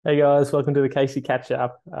Hey guys, welcome to the Casey Catch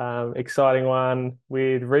Up. Exciting one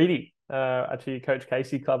with Readie, actually Coach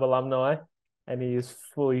Casey Club alumni, and he is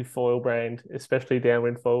fully foil brained, especially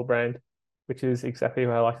downwind foil brained, which is exactly who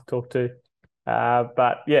I like to talk to.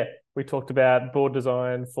 But yeah, we talked about board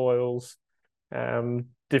design, foils,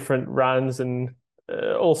 different runs, and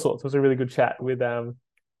all sorts. It was a really good chat with a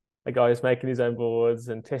guy who's making his own boards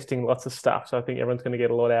and testing lots of stuff. So I think everyone's going to get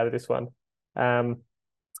a lot out of this one. Um,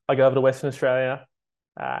 I go over to Western Australia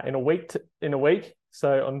in a week.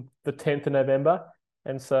 So on the 10th of November,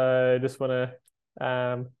 and so just want to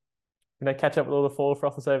catch up with all the fall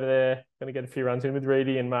frothers over there. Going to get a few runs in with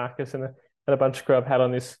Readie and Marcus and a bunch of crew I've had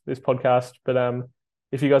on this podcast. But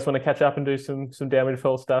if you guys want to catch up and do some downwind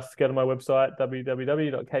fall stuff, go to my website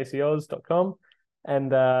www.kcoz.com,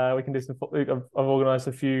 and we can do some. I've organised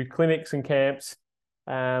a few clinics and camps.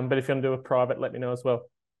 But if you want to do a private, let me know as well.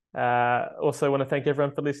 Also want to thank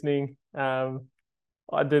everyone for listening.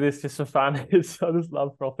 I do this just for fun. I just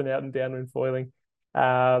love frothing out and downwind foiling.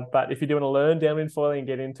 But if you do want to learn downwind foiling and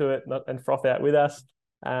get into it and froth out with us,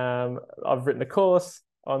 I've written a course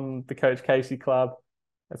on the Coach Casey Club.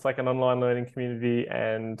 It's like an online learning community,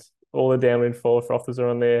 and all the downwind foil frothers are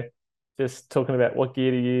on there, just talking about what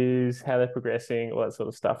gear to use, how they're progressing, all that sort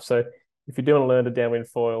of stuff. So if you do want to learn to downwind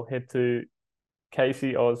foil, head to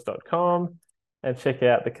kcoz.com and check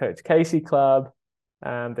out the Coach Casey Club.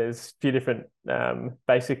 There's a few different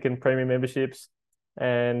basic and premium memberships,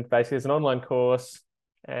 and basically it's an online course,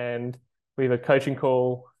 and we have a coaching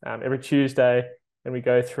call every Tuesday, and we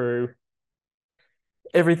go through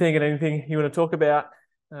everything and anything you want to talk about.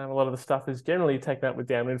 A lot of the stuff is generally taken up with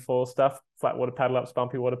downwind foil stuff, flat water paddle ups,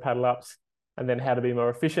 bumpy water paddle ups, and then how to be more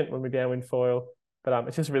efficient when we downwind foil. But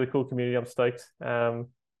it's just a really cool community. I'm stoked. I'm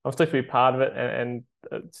stoked to be part of it, and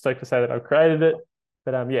stoked to say that I've created it.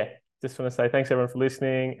 But yeah, just want to say thanks everyone for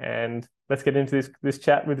listening, and let's get into this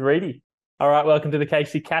chat with Readie. All right, welcome to the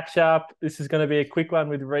Casey Catch Up. This is going to be a quick one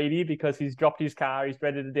with Readie because he's dropped his car. He's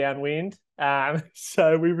ready to downwind.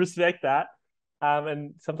 So we respect that.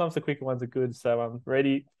 And sometimes the quicker ones are good. So,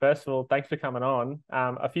 Readie, first of all, thanks for coming on.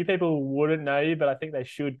 A few people wouldn't know you, but I think they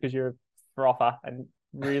should because you're a frother and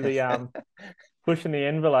really pushing the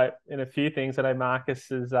envelope in a few things. I know Marcus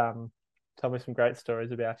has told me some great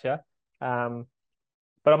stories about you.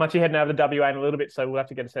 But I'm actually heading over to WA in a little bit, so we'll have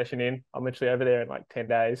to get a session in. I'm literally over there in like 10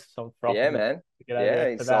 days, so I'm Yeah, frothing man. to get over Yeah,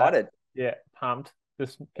 there for that. excited. Yeah, pumped.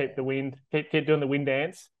 Just keep the wind, keep doing the wind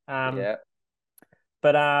dance. Yeah,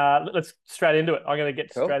 But let's straight into it. I'm going to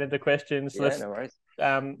get cool. straight into questions. Yeah, Let's no worries.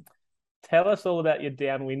 um, tell us all about your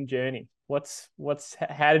downwind journey.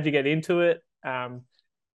 How did you get into it?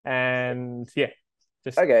 And yeah,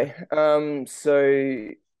 just Okay.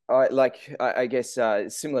 I guess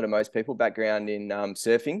similar to most people, background in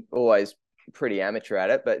surfing, always pretty amateur at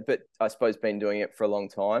it, but I suppose been doing it for a long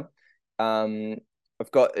time. Um,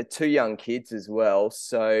 I've got two young kids as well,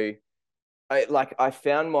 so I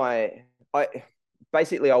found I I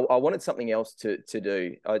wanted something else to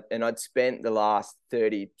do. And I'd spent the last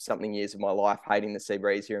 30 something years of my life hating the sea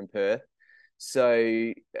breeze here in Perth.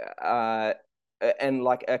 So, uh, and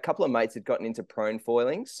like a couple of mates had gotten into prone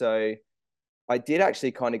foiling. So I did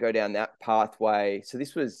actually kind of go down that pathway. So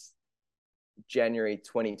this was January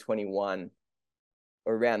 2021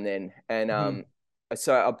 or around then. And Mhm.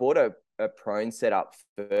 so I bought a prone setup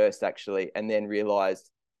first, actually, and then realized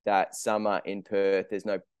that summer in Perth, there's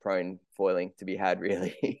no prone foiling to be had,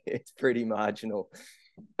 really. It's pretty marginal.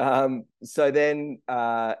 So then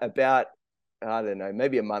about, I don't know,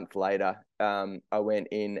 maybe a month later, I went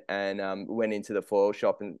in and went into the foil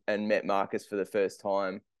shop and met Marcus for the first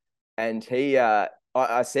time. And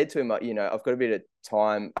I said to him, I've got a bit of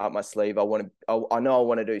time up my sleeve. I know I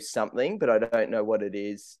want to do something, but I don't know what it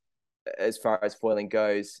is as far as foiling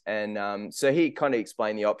goes. And so he kind of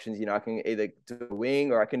explained the options. I can either do a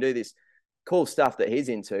wing or I can do this cool stuff that he's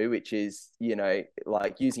into, which is,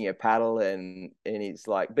 like using a paddle and he's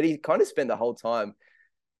like, but he kind of spent the whole time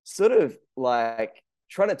sort of like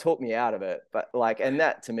trying to talk me out of it. But like, and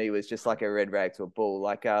that to me was just like a red rag to a bull.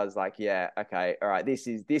 Like I was like, yeah, okay, all right, this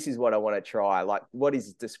is what I want to try. Like what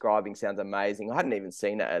he's describing sounds amazing. I hadn't even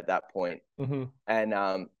seen it at that point. Mhm. And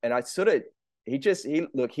I sort of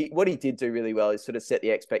what he did do really well is sort of set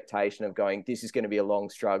the expectation of going, this is going to be a long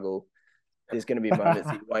struggle. There's going to be moments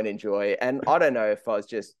that you won't enjoy. And I don't know if I was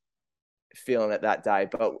just feeling it that day,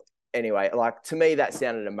 but anyway, like to me, that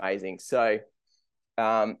sounded amazing. So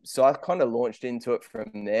I kind of launched into it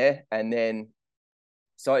from there. And then,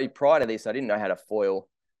 so prior to this, I didn't know how to foil.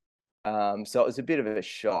 So it was a bit of a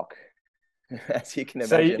shock, as you can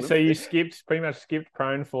So, imagine. so you pretty much skipped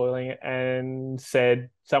prone foiling and said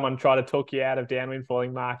someone tried to talk you out of downwind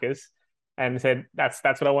foiling, Marcus, and said, that's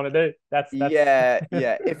what I want to do. That's Yeah,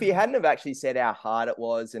 yeah. If he hadn't have actually said how hard it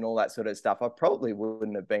was and all that sort of stuff, I probably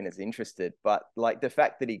wouldn't have been as interested. But like the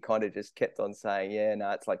fact that he kind of just kept on saying, "Yeah, no,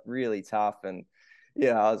 it's like really tough," and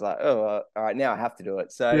I was like, "Oh, all right, now I have to do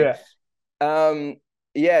it." So, yeah. um,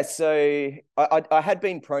 yeah. So I had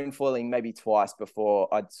been prone foiling maybe twice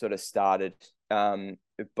before I'd sort of started.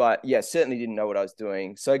 But yeah, certainly didn't know what I was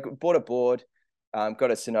doing. So bought a board,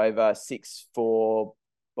 got a Sonova 6'4"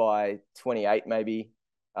 by 28 maybe.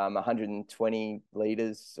 120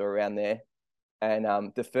 liters or around there. And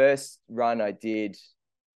the first run I did,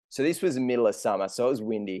 so this was the middle of summer, so it was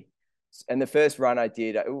windy. And the first run I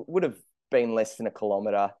did, it would have been less than a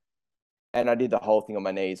kilometer. And I did the whole thing on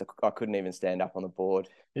my knees. I couldn't even stand up on the board.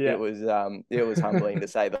 Yeah. It was humbling to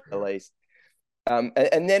say the least.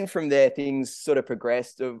 And then from there, things sort of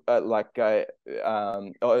progressed. I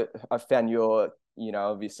found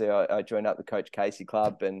obviously I joined up the Coach Casey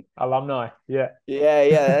Club and Alumni. Yeah.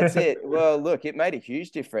 yeah, that's it. Well, look, it made a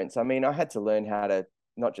huge difference. I mean, I had to learn how to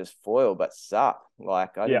not just foil, but sup.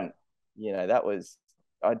 Like I Yeah. didn't,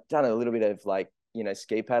 I'd done a little bit of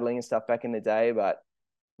ski paddling and stuff back in the day, but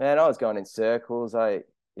man, I was going in circles.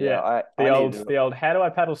 Yeah. I needed The old, how do I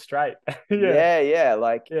paddle straight? Yeah. yeah,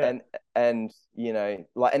 like Yeah. and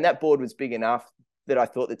and that board was big enough that I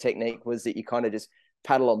thought the technique was that you kind of just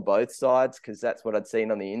paddle on both sides because that's what I'd seen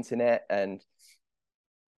on the internet. And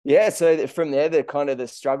yeah, so from there the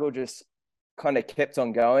struggle just kind of kept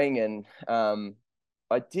on going. And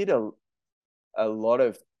I did a lot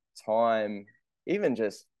of time, even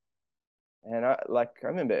just, and I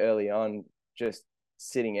remember early on just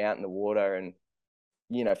sitting out in the water and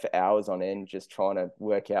for hours on end, just trying to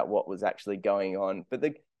work out what was actually going on. But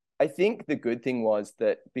I think the good thing was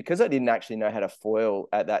that because I didn't actually know how to foil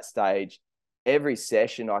at that stage, every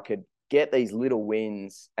session I could get these little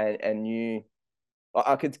wins and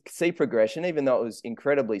I could see progression, even though it was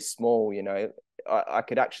incredibly small. I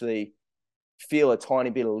could actually feel a tiny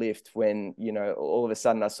bit of lift when, all of a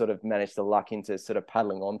sudden I sort of managed to luck into sort of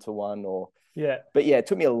paddling onto one Yeah. but yeah, it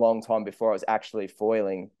took me a long time before I was actually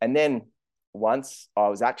foiling. And then once I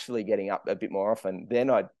was actually getting up a bit more often,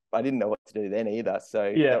 then I didn't know what to do then either. So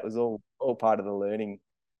Yeah. that was all part of the learning.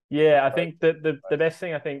 Yeah. I think that the best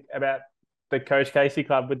thing I think about the Coach Casey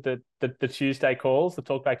Club with the Tuesday calls, the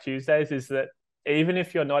Talkback Tuesdays, is that even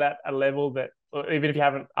if you're not at a level that, or even if you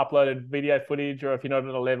haven't uploaded video footage, or if you're not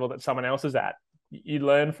at a level that someone else is at, you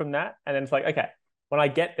learn from that. And then it's like, okay, when I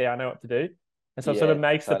get there, I know what to do. And so it sort Yeah, of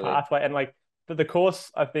makes the totally. pathway. And like the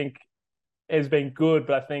course, I think, has been good,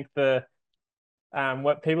 but I think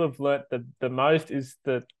what people have learnt the most is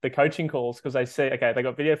the coaching calls, because they see, okay, they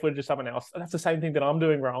got video footage of someone else. That's the same thing that I'm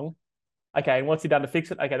doing wrong. Okay, and what's he done to fix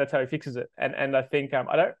it? Okay, that's how he fixes it. And I think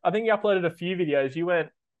I think you uploaded a few videos.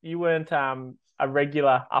 You weren't a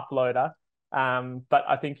regular uploader, but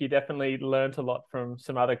I think you definitely learnt a lot from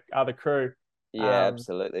some other crew. Yeah, Um,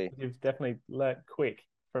 absolutely. you've definitely learnt quick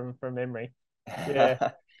from memory.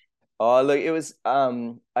 Yeah, Oh, look, it was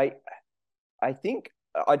I think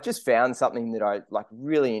I just found something that I like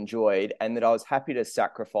really enjoyed and that I was happy to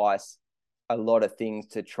sacrifice a lot of things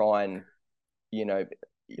to try and, you know,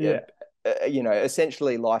 uh, yeah,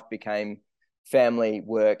 essentially life became family,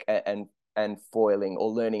 work, and foiling, or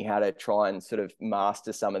learning how to try and sort of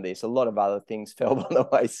master some of this. A lot of other things fell on the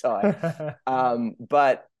wayside.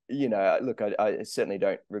 But look, I certainly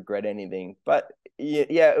don't regret anything. But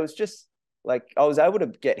yeah, it was just like I was able to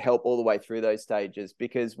get help all the way through those stages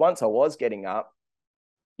because once I was getting up,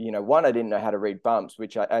 one, I didn't know how to read bumps,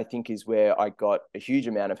 which I think is where I got a huge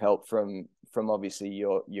amount of help from obviously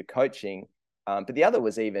your coaching. But the other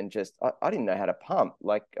was even just I didn't know how to pump.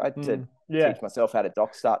 Like I had to yeah, teach myself how to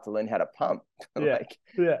dock start to learn how to pump. yeah, like,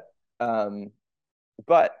 yeah, um,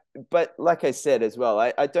 but like I said as well,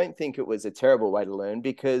 I don't think it was a terrible way to learn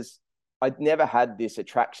because I'd never had this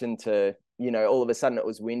attraction to, all of a sudden it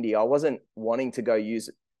was windy. I wasn't wanting to go use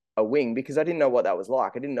a wing because I didn't know what that was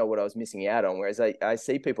like. I didn't know what I was missing out on. Whereas I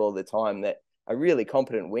see people all the time that are really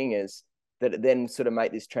competent wingers that then sort of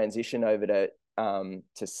make this transition over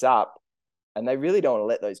to SUP, and they really don't want to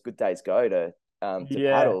let those good days go to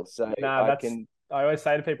yeah. paddle. So Nah, I can, I always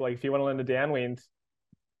say to people, like, if you want to learn the downwind,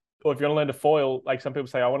 or if you want to learn to foil, like some people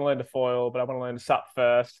say, I want to learn to foil, but I want to learn to sup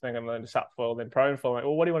first, then I'm going to learn to sup foil, then prone foil. I'm like,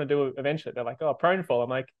 well, what do you want to do eventually? They're like, oh, prone foil. I'm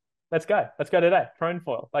like, let's go. Let's go today. Prone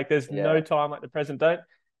foil. Like there's yeah, no time like the present.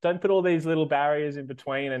 Don't put all these little barriers in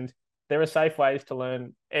between. And there are safe ways to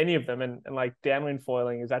learn any of them. And like downwind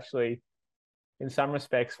foiling is actually, in some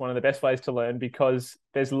respects, one of the best ways to learn because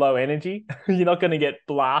there's low energy. You're not going to get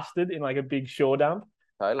blasted in like a big shore dump.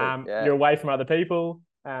 totally. Yeah. You're away from other people.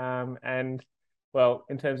 And well,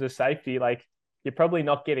 in terms of safety, like you're probably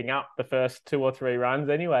not getting up the first 2 or 3 runs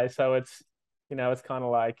anyway. So it's, it's kind of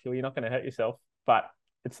like, well, you're not going to hurt yourself, but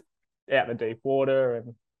it's out in the deep water,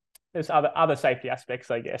 and there's other safety aspects,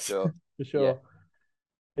 I guess, Sure. for Yeah. sure.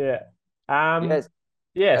 Yeah. Um, Yes.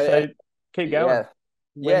 yeah. Uh, So keep going. yeah.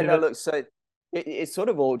 When Yeah. did No, it? look, so it sort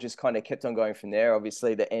of all just kind of kept on going from there.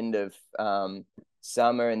 Obviously, the end of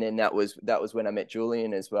summer, and then that was when I met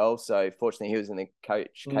Julian as well. So fortunately, he was in the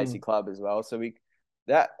Coach Casey club as well. So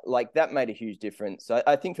that made a huge difference.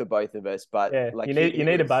 I think for both of us, but Yeah. like You he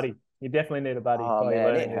need a was. buddy. You definitely need a buddy Oh while you're man, it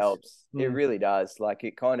learning this. helps. It really does. Like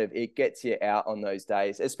it gets you out on those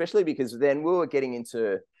days, especially because then we were getting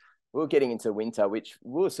into winter, which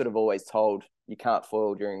we were sort of always told you can't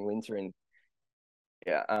foil during winter in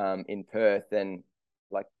Perth. And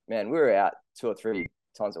like, man, we were out 2 or 3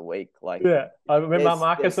 times a week. Like Yeah, I remember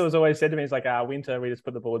Marcus there's has always said to me, "It's like, winter, we just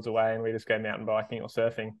put the boards away and we just go mountain biking or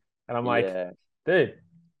surfing." And I'm like, yeah, dude,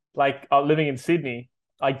 like, living in Sydney,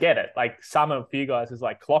 I get it. Like, summer for you guys is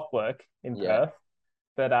like clockwork in yeah, Perth,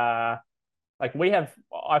 but like we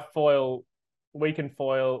can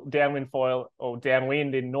foil downwind foil or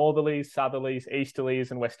downwind in northerlies, southerlies,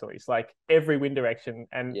 easterlies, and westerlies, like every wind direction.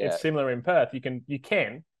 And yeah, it's similar in Perth. You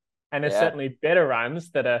can, and there's yeah, certainly better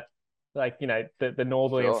runs that are like, the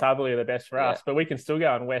northerly and sure. southerly are the best for Yeah. us, but we can still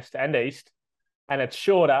go in west and east, and it's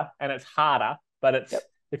shorter and it's harder, but Yep.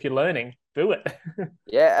 if you're learning, do it.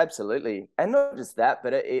 Yeah, absolutely. And not just that,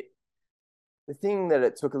 but the thing that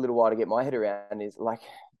it took a little while to get my head around is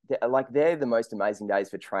they're the most amazing days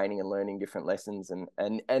for training and learning different lessons, and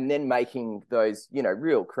then making those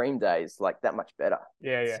real cream days like that much better.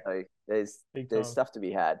 Yeah, yeah, So there's big there's time. stuff to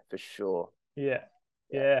be had for sure. Yeah,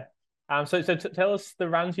 Yeah. yeah. So tell us the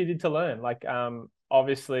runs you did to learn. Like,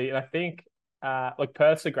 obviously, and I think, like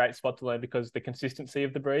Perth's a great spot to learn because the consistency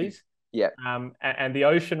of the breeze. Yeah. And the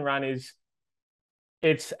ocean run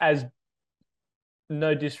it's as,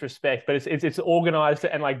 no disrespect, but it's organized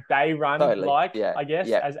and like day run, Totally. like, Yeah. I guess,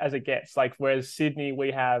 Yeah. as it gets. Like, whereas Sydney,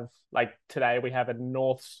 we have, like, today we have a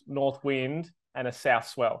north wind and a south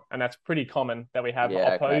swell, and that's pretty common that we have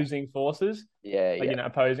Yeah. Okay. opposing forces, Yeah. like, Yeah.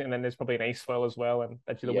 opposing, and then there's probably an east swell as well, and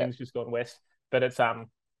actually the Yeah. wind's just gone west. But it's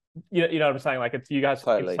you know what I'm saying? Like, it's you guys, it's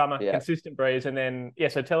Totally. summer, Yeah. consistent breeze, and then, yeah.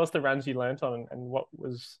 So tell us the runs you learnt on, and what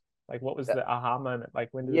was the aha moment? Like,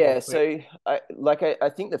 when did it all Yeah, click? so I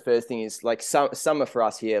think the first thing is like summer for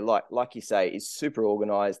us here, like you say, is super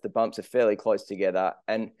organized. The bumps are fairly close together,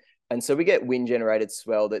 and so we get wind generated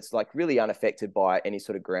swell that's like really unaffected by any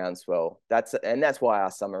sort of ground swell. That's why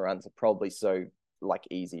our summer runs are probably so like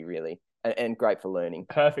easy, really, and great for learning.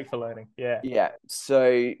 Perfect for learning. Yeah. Yeah.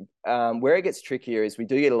 So where it gets trickier is we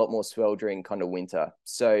do get a lot more swell during kind of winter.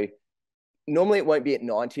 So normally it won't be at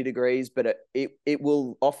 90 degrees, but it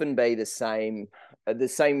will often be the same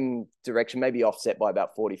direction, maybe offset by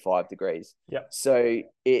about 45 degrees. Yeah. So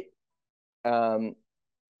um,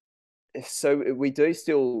 so we do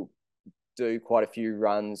still do quite a few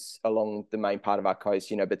runs along the main part of our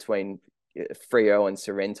coast, between Frio and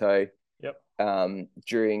Sorrento, Yep.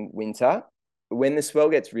 during winter. When the swell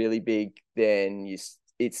gets really big, then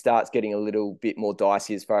it starts getting a little bit more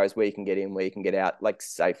dicey as far as where you can get in, where you can get out, like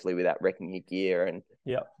safely without wrecking your gear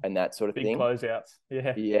and that sort of Big thing. closeouts.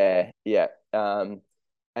 Yeah. Yeah.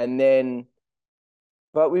 And then,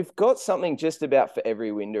 but we've got something just about for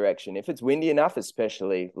every wind direction. If it's windy enough,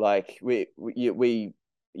 especially, like we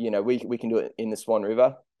can do it in the Swan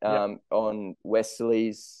River, Yep. on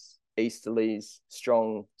westerlies, easterlies,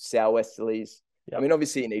 strong southwesterlies. I Yep. mean,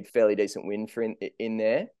 obviously you need fairly decent wind for in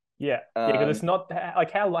there. Yeah. Yeah. Because it's not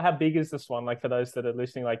like, how big is this one? Like, for those that are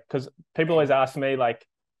listening, like, because people always ask me, like,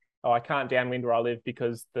 oh, I can't downwind where I live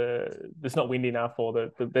because there's not windy enough, or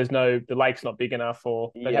the lake's not big enough, but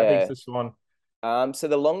how big's Yeah. the Swan? So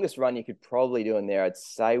the longest run you could probably do in there, I'd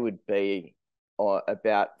say, would be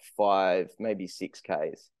about 5, maybe 6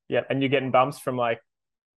 Ks. Yeah. And you're getting bumps from like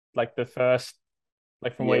the first,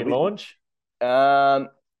 like, from where Yeah, you launch. um,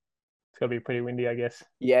 It's got to be pretty windy, I guess.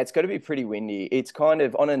 yeah, it's got to be pretty windy. It's kind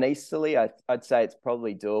of on an easterly. I'd say it's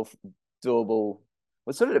probably doable. Well,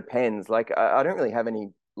 it sort of depends. Like I don't really have any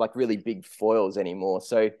like really big foils anymore,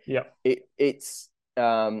 so Yeah. it's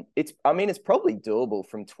I mean it's probably doable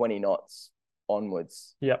from 20 knots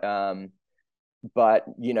onwards. Yeah. But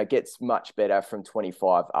gets much better from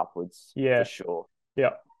 25 upwards for Yeah. sure.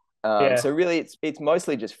 Yeah. Yeah. So really it's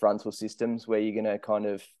mostly just frontal systems where you're going to kind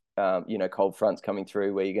of cold fronts coming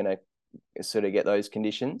through where you're going to sort of get those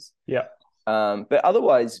conditions. Yeah. But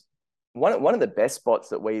otherwise, one of the best spots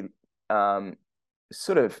that we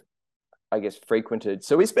sort of, I guess, frequented.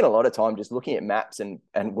 So we spent a lot of time just looking at maps and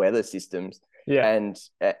weather systems, Yeah.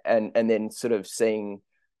 and then sort of seeing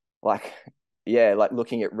like yeah, like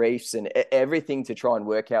looking at reefs and everything to try and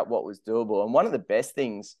work out what was doable. And one of the best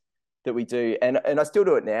things that we do, and I still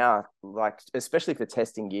do it now, like especially for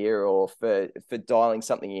testing gear or for dialing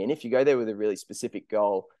something in. If you go there with a really specific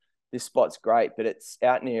goal, this spot's great, but it's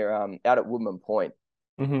out near out at Woodman Point.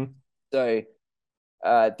 Mm-hmm. So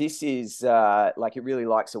this is like it really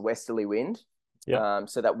likes a westerly wind. Yeah.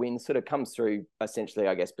 So that wind sort of comes through essentially,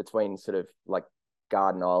 I guess, between sort of like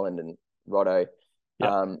Garden Island and Rotto.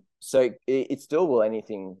 Yeah. So it's doable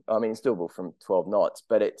anything. I mean, it's doable from 12 knots,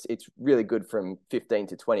 but it's really good from 15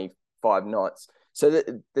 to 25 knots. So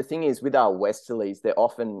the thing is with our westerlies,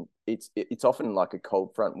 it's often like a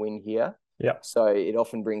cold front wind here. Yeah. So it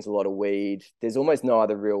often brings a lot of weed. There's almost no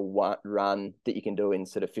other real run that you can do in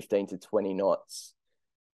sort of 15 to 20 knots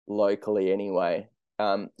locally anyway.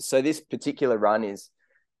 So this particular run is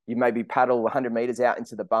you maybe paddle 100 meters out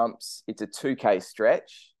into the bumps. It's a 2K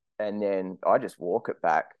stretch. And then I just walk it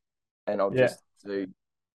back and I'll Yeah. just do,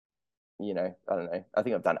 I don't know. I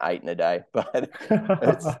think I've done 8 in a day, but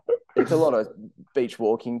it's a lot of beach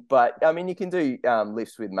walking. But I mean, you can do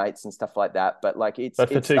lifts with mates and stuff like that. But like But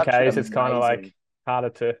for it's such an 2Ks, it's kind of amazing. like harder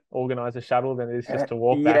to organize a shuttle than it is just to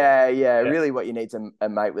walk back. Yeah. Yeah. Really, what you need is a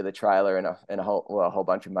mate with a trailer and a whole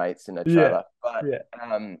bunch of mates in a Yeah. trailer.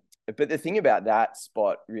 Yeah. But the thing about that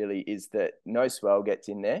spot really is that no swell gets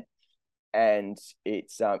in there, and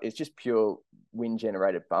it's just pure wind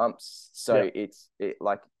generated bumps. So Yeah. it's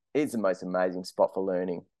the most amazing spot for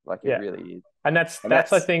learning. Like it Yeah. really is. And And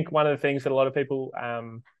that's I think one of the things that a lot of people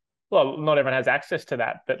well, not everyone has access to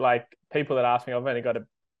that, but like people that ask me, I've only got a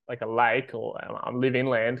lake or I live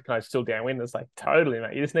inland, can I still downwind? It's like totally,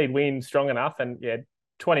 mate. You just need wind strong enough and yeah,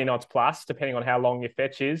 20 knots plus, depending on how long your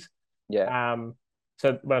fetch is. yeah,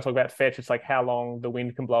 So when I talk about fetch, it's like how long the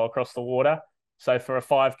wind can blow across the water. So for a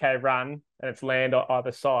 5K run and it's land on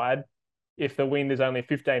either side, if the wind is only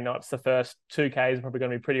 15 knots, the first 2Ks are probably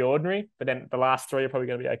going to be pretty ordinary, but then the last 3 are probably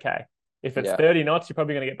going to be okay. If it's yeah, 30 knots, you're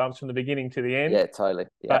probably going to get bumps from the beginning to the end. yeah, totally.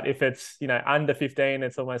 Yeah, But if it's, under 15,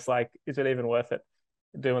 it's almost like, is it even worth it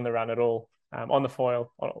doing the run at all on the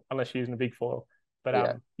foil, unless you're using a big foil? But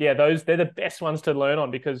yeah, yeah, they're the best ones to learn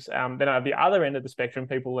on because then at the other end of the spectrum,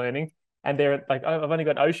 people learning, and they're like, oh, I've only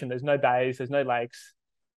got ocean. There's no bays, there's no lakes.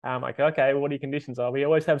 Like, okay, well, what are your conditions are? We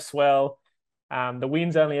always have swell. The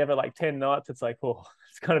wind's only ever like 10 knots. It's like, oh,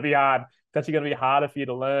 it's going to be hard. It's actually going to be harder for you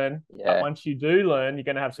to learn. But yeah, once you do learn, you're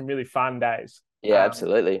going to have some really fun days. yeah,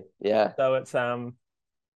 absolutely. Yeah, So it's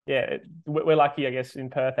yeah, we're lucky, I guess, in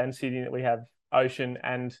Perth and Sydney that we have ocean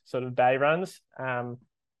and sort of bay runs.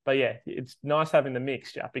 But yeah, it's nice having the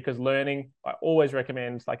mixture because learning, I always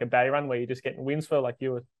recommend like a bay run where you're just getting wind swell like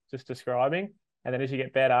you were just describing. And then as you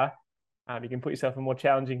get better, you can put yourself in more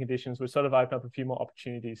challenging conditions, which sort of open up a few more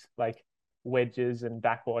opportunities like wedges and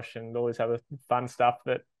backwash and all this other fun stuff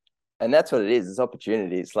that. and that's what it is. It's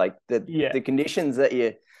opportunities. Like Yeah. the conditions that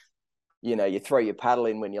you throw your paddle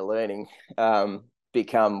in when you're learning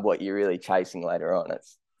become what you're really chasing later on.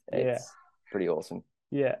 It's pretty awesome.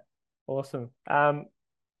 Yeah. Awesome.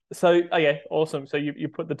 So yeah, awesome. So you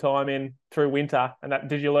put the time in through winter, and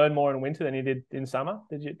did you learn more in winter than you did in summer?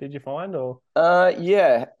 Did you find or?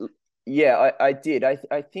 Yeah, I did.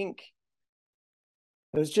 I think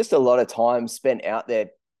there was just a lot of time spent out there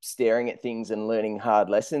staring at things and learning hard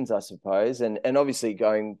lessons, I suppose. And obviously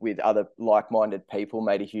going with other like-minded people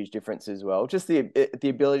made a huge difference as well. Just the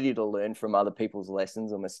ability to learn from other people's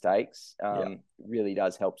lessons or mistakes really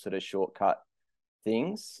does help sort of shortcut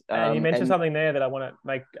things. And you mentioned something there that I want to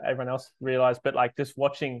make everyone else realize, but like just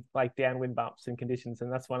watching like downwind bumps and conditions,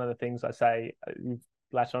 and that's one of the things I say you've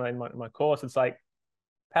latched on in my course. It's like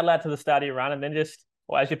paddle out to the start of your run, and then as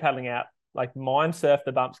you're paddling out, like mind surf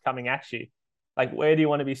the bumps coming at you. Like where do you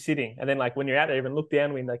want to be sitting? And then like when you're out there, even look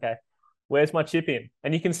downwind. Okay, where's my chip in?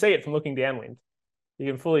 And you can see it from looking downwind. You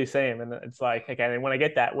can fully see them, and it's like okay. Then when I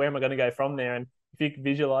get that, where am I going to go from there? And if you can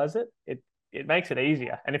visualize it, it makes it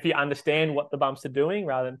easier. And if you understand what the bumps are doing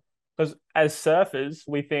rather than, because as surfers,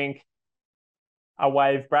 we think a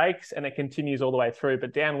wave breaks and it continues all the way through,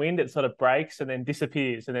 but downwind, it sort of breaks and then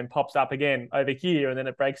disappears and then pops up again over here and then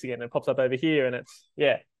it breaks again and pops up over here. And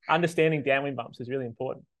understanding downwind bumps is really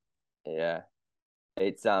important. Yeah.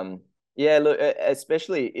 It's, yeah, look,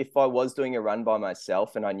 especially if I was doing a run by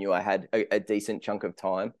myself and I knew I had a decent chunk of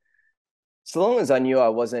time, so long as I knew I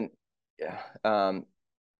wasn't,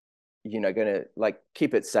 going to like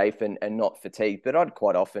keep it safe and not fatigued. But I'd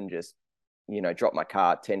quite often just, drop my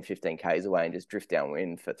car 10, 15 Ks away and just drift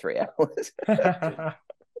downwind for 3 hours.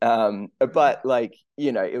 But like,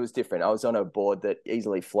 it was different. I was on a board that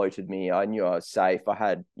easily floated me. I knew I was safe. I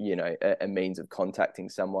had, a means of contacting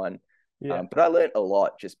someone. Yeah. But I learned a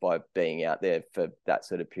lot just by being out there for that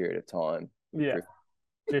sort of period of time. Yeah.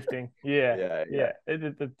 Drifting. Yeah. Yeah, yeah. Yeah.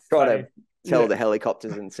 It's Trying funny. to tell Yeah. the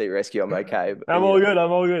helicopters and sea rescue I'm okay. But, I'm all good.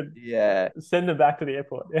 I'm all good. yeah, Send them back to the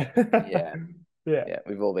airport. Yeah. yeah, Yeah. yeah.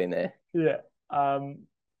 We've all been there. Yeah. Um,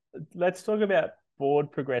 let's talk about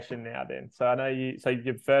board progression now then. So I know so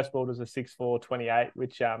your first board was a 6'4", 28",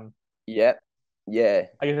 which Yeah, yeah,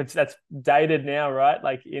 I guess that's dated now, right?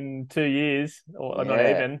 Like in 2 years, or not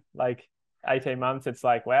yeah. even, like 18 months, it's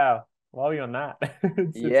like, wow, why are we on that?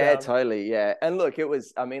 It's Yeah, totally. Yeah. And look, it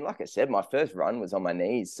was, I mean, like I said, my first run was on my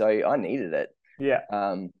knees, so I needed it. yeah,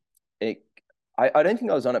 Um, it, I don't think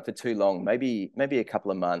I was on it for too long, maybe a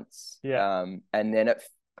couple of months. yeah, And then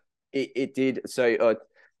it did. So,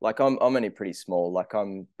 like I'm only pretty small, like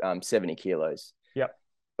I'm 70 kilos, yep.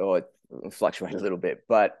 or it fluctuate a little bit,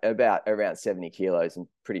 but about around 70 kilos and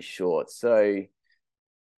pretty short. So,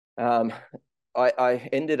 um, I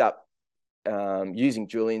ended up using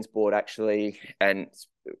Julian's board actually, and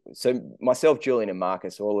so myself, Julian, and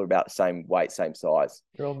Marcus are all about the same weight, same size.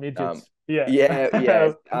 You're all Um, midgets. Yeah. yeah,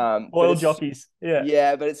 yeah. But Oil it's jockeys. Yeah.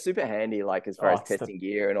 yeah, but it's super handy, like as far Oh, as it's testing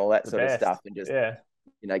gear and all that the sort of best. stuff, and just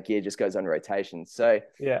Yeah. gear just goes on rotation. So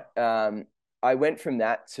Yeah. I went from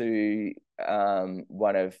that to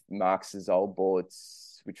one of Marcus's old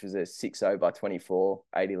boards, which was a 6.0 by 24,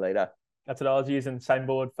 80 litre. That's what I was using. Same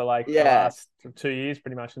board for like the Yeah, last 2 years,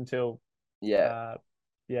 pretty much until yeah. uh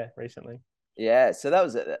yeah, recently. Yeah, so that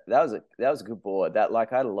was a good board. That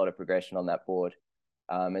like I had a lot of progression on that board,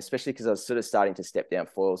 especially because I was sort of starting to step down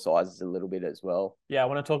foil sizes a little bit as well. Yeah, I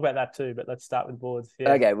want to talk about that too, but let's start with boards.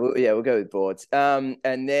 Yeah. Okay, well, yeah, we'll go with boards. And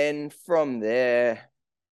then from there,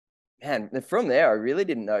 man, from there, I really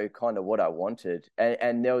didn't know kind of what I wanted,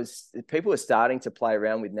 and there was people were starting to play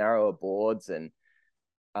around with narrower boards, and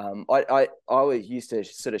I always used to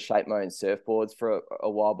sort of shape my own surfboards for a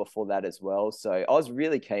while before that as well. So I was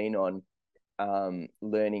really keen on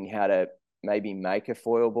learning how to maybe make a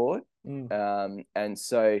foil board. And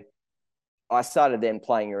so I started then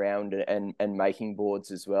playing around and making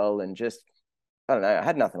boards as well. And just, I don't know, I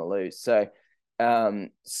had nothing to lose. So I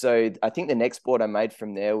think the next board I made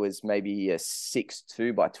from there was maybe a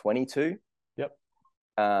 6.2 by 22. Yep.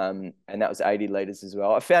 And that was 80 liters as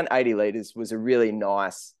well. I found 80 liters was a really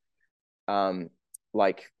nice, volume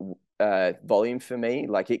for me.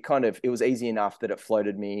 Like it was easy enough that it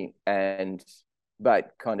floated me,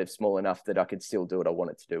 but kind of small enough that I could still do what I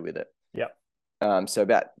wanted to do with it. Yep. So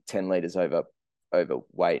about 10 liters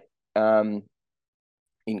overweight, in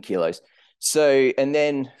kilos. So, and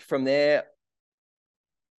then from there,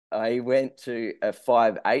 I went to a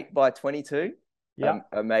 5.8 by 22. Yeah.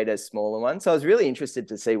 I made a smaller one. So I was really interested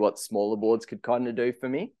to see what smaller boards could kind of do for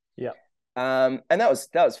me. Yeah. And that was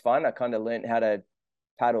fun. I kind of learned how to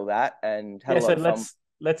paddle that and had a lot of fun.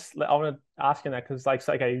 I want to ask you that because like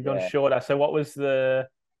okay, you've gone Yeah. shorter. So what was and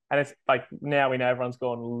it's like now we know everyone's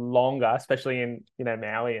gone longer, especially in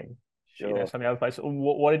Maui and Sure. some of the other places.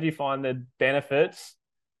 What did you find the benefits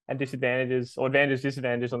and disadvantages, or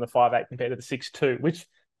disadvantages on the 5.8 compared to the 6.2, which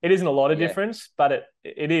it isn't a lot of Yeah. difference, but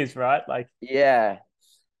it is, right? Like Yeah.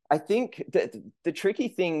 I think the tricky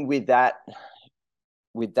thing with that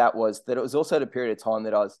was that it was also at a period of time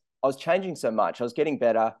that I was changing so much. I was getting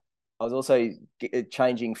better. I was also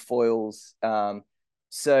changing foils. But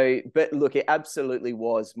look, it absolutely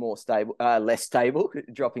was more stable, less stable,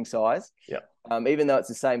 dropping size. Yeah. Even though it's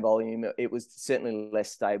the same volume, it was certainly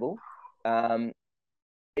less stable.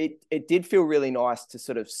 It did feel really nice to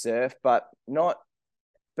sort of surf, but not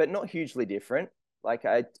hugely different. Like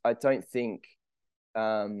I don't think,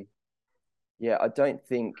 I don't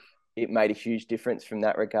think it made a huge difference from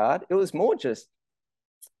that regard. It was more just,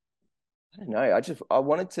 I don't know. I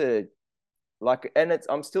wanted to and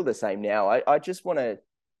I'm still the same now. I just want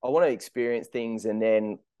to experience things and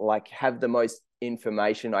then like have the most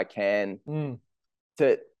information I can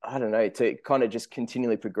to, I don't know, to kind of just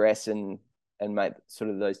continually progress and make sort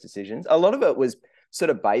of those decisions. A lot of it was sort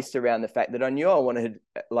of based around the fact that I knew I wanted,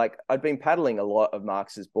 like I'd been paddling a lot of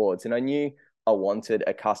Marcus's boards and I knew I wanted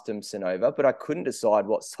a custom Sonova, but I couldn't decide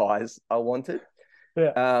what size I wanted.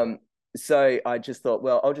 Yeah. So I just thought,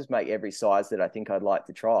 well, I'll just make every size that I think I'd like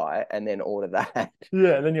to try and then order that.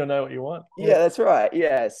 Yeah, then you'll know what you want. Yeah, that's right.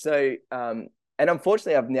 Yeah. So, and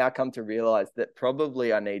unfortunately, I've now come to realize that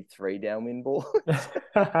probably I need 3 downwind boards,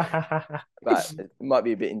 but it might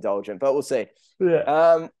be a bit indulgent, but we'll see.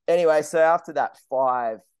 Yeah. Anyway, so after that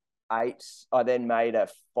 5.8, I then made a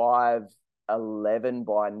 5.11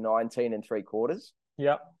 by 19 3/4.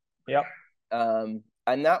 Yep. Yep. And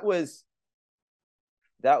that was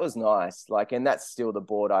nice. Like, and that's still the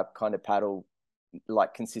board I kind of paddle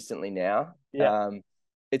like consistently now. Yeah.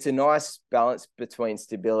 It's a nice balance between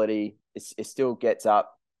stability. It still gets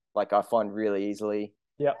up like I find really easily.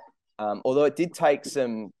 Yep. Although it did take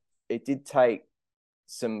some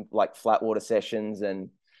like flat water sessions, and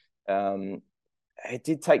it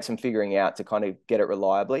did take some figuring out to kind of get it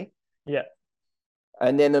reliably. Yeah.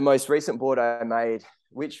 And then the most recent board I made,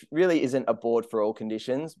 which really isn't a board for all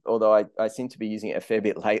conditions, although I seem to be using it a fair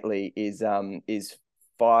bit lately, is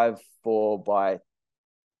 5'4" by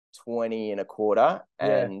 20 and a quarter,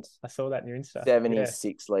 Yeah. and I saw that in your Insta. Yeah.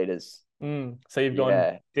 76 liters. So you've gone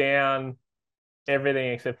Yeah. down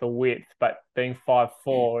everything except for width, but being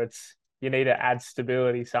 5'4", it's you need to add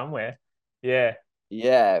stability somewhere. Yeah.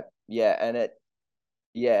 Yeah.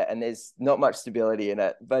 And there's not much stability in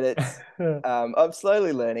it, but it's I'm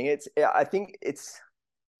slowly learning. I think it's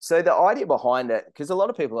so the idea behind it, because a lot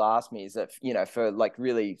of people ask me, is that, for like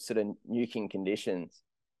really sort of nuking conditions,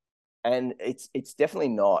 and it's definitely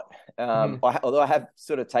not. Although I have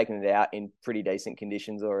sort of taken it out in pretty decent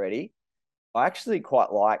conditions already, I actually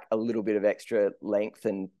quite like a little bit of extra length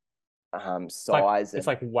and size. It's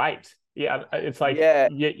like weight. Yeah, it's like Yeah,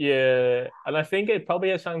 yeah, and I think it probably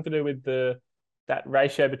has something to do with that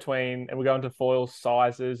ratio between, and we go into foil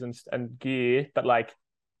sizes and gear, but like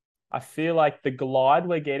I feel like the glide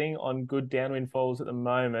we're getting on good downwind foils at the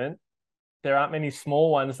moment, there aren't many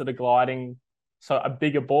small ones that are gliding. So a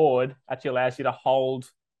bigger board actually allows you to hold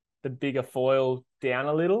the bigger foil down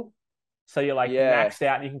a little. So you're like yeah, maxed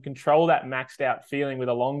out, and you can control that maxed out feeling with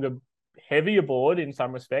a longer, heavier board in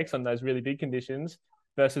some respects on those really big conditions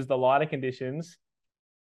versus the lighter conditions.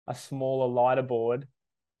 A smaller, lighter board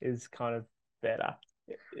is kind of better.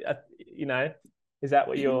 You know, is that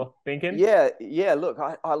what you're thinking? yeah. Look,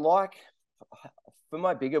 I like, for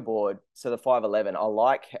my bigger board, so the 511, I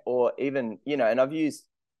like, or even, and I've used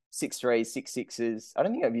 6.3, 6.6s. I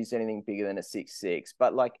don't think I've used anything bigger than a 6.6,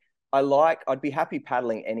 but like I'd be happy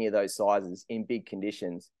paddling any of those sizes in big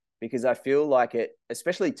conditions, because I feel like it,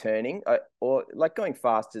 especially turning, or like going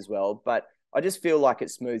fast as well, but I just feel like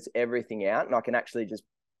it smooths everything out, and I can actually just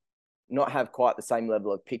not have quite the same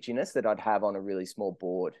level of pitchiness that I'd have on a really small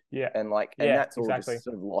board. Yeah. And Yeah, that's all exactly. just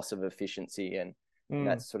sort of loss of efficiency and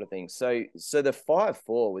that Mm. sort of thing. So the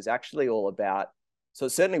 5'4" was actually all about, so it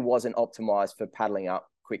certainly wasn't optimized for paddling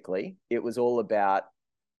up quickly. It was all about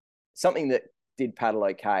something that did paddle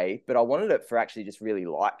okay, but I wanted it for actually just really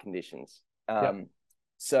light conditions. Yep.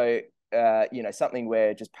 So something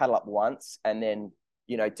where just paddle up once and then,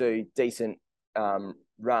 do decent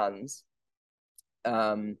runs,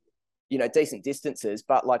 decent distances,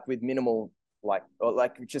 but like with minimal, or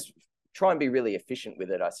just try and be really efficient with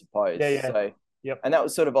it, I suppose. Yeah, yeah. So, Yep. and that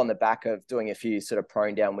was sort of on the back of doing a few sort of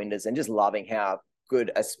prone downwinders and just loving how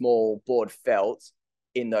good a small board felt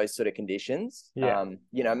in those sort of conditions. Yeah.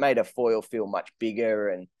 Made a foil feel much bigger,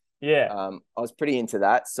 and Yeah. I was pretty into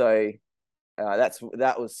that. So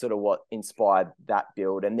that was sort of what inspired that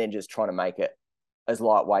build, and then just trying to make it as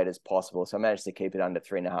lightweight as possible. So I managed to keep it under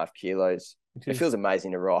 3.5 kilos. Which It is, feels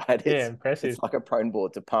amazing to ride. yeah, It's impressive. like a prone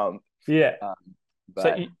board to pump. Yeah. Um, So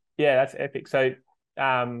but yeah, that's epic. So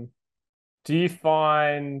um do you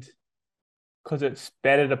find, because it's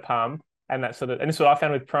better to pump and that sort of, and this is what I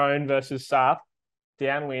found with prone versus sup,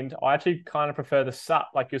 downwind, I actually kind of prefer the sup,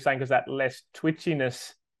 like you're saying, because that less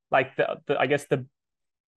twitchiness, like I guess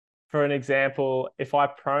for an example, if I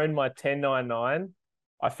prone my 1099,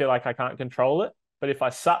 I feel like I can't control it. But if I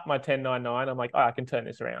sup my 1099, I'm like, oh, I can turn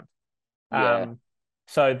this around. yeah,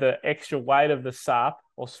 So the extra weight of the sup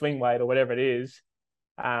or swing weight or whatever it is,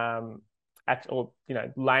 um, or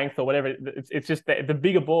length or whatever, it's just the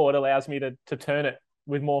bigger board allows me to turn it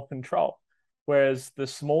with more control. Whereas the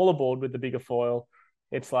smaller board with the bigger foil,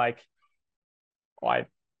 it's like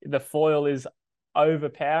the foil is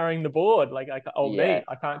overpowering the board, like yeah,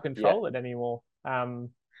 I can't yeah. control it anymore. And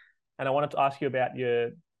I wanted to ask you about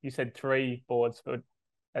you said 3 boards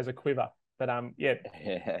as a quiver, but yeah.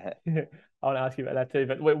 I want to ask you about that too.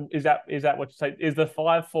 But is that what you say? Is the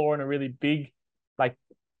 5'4" on a really big,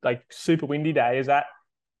 like super windy day?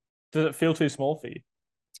 Does it feel too small for you?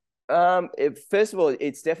 First of all,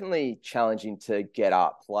 it's definitely challenging to get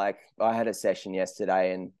up. Like I had a session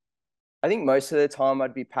yesterday, and I think most of the time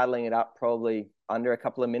I'd be paddling it up probably under a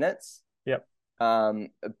couple of minutes. Yep.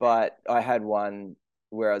 But I had one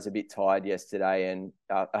where I was a bit tired yesterday, and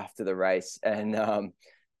after the race, and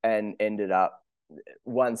ended up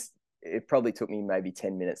once. It probably took me maybe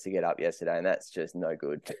 10 minutes to get up yesterday, and that's just no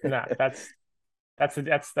good. No, that's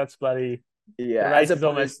bloody. The Yeah, as race is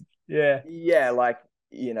almost, opposed, yeah, yeah, like,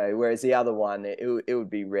 whereas the other one, it would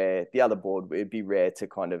be rare. The other board, it'd be rare to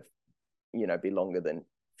kind of, be longer than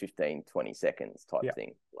 15, 20 seconds type yeah,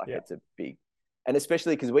 thing. Like yeah, it's a big, and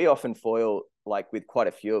especially because we often foil like with quite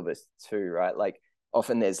a few of us too, right? Like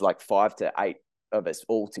often there's like 5 to 8 of us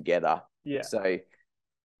all together. Yeah. So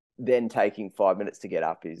then taking 5 minutes to get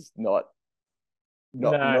up is not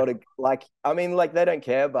No, like, I mean, like they don't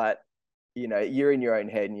care, but you're in your own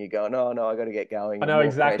head and you're going, oh no, I got to get going, I and know more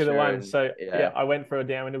exactly the pressure, one. and So yeah, yeah, I went for a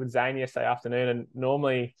downwind with Zane yesterday afternoon, and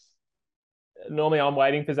normally I'm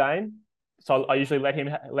waiting for Zane. So I usually let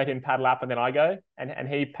him paddle up and then I go. And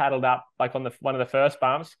he paddled up like on the one of the first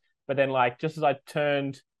bumps. But then like just as I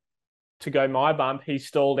turned to go my bump, he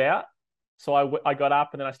stalled out. So I got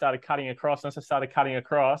up and then I started cutting across. And as I started cutting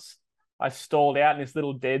across, I stalled out in this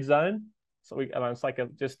little dead zone. So it's like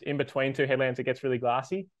just in between two headlands, it gets really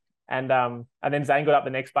glassy. And then Zane got up the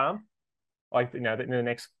next bump, like in the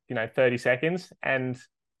next 30 seconds. And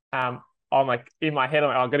I'm like in my head, I'm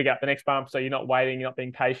like, oh, I've got to get up the next bump. So you're not waiting, you're not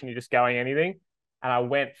being patient, you're just going anything. And I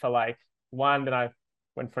went for like one, then I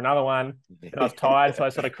went for another one. And I was tired, so I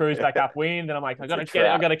sort of cruised back upwind. And I'm like, I got to get it,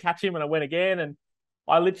 I got to catch him. And I went again, and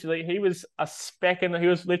he was a speck, and he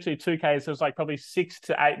was literally 2K. So it was like probably 6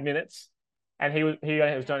 to 8 minutes, and he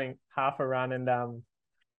was doing half a run, and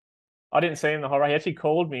I didn't see him the whole run. He actually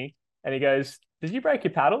called me, and he goes, "Did you break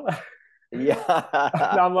your paddle?" And Yeah.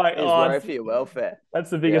 I'm like, He's "Oh, worried for your welfare. that's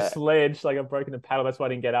the biggest Yeah, sledge. Like I've broken the paddle. That's why I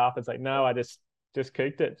didn't get up." It's like, no, I just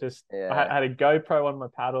cooked it. I yeah, had a GoPro on my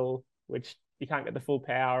paddle, which you can't get the full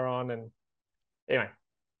power on. And anyway,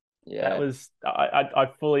 that yeah, was I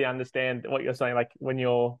fully understand what you're saying. Like when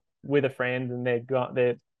you're with a friend and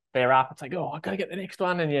they're up, it's like, oh, I gotta get the next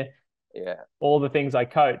one. And yeah, all the things I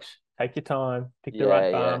coach, take your time, pick the right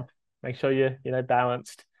yeah. bump, make sure you're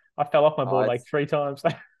balanced. I fell off my Oh, board like 3 times.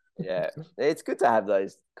 yeah. It's good to have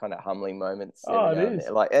those kind of humbling moments every Oh, it now and is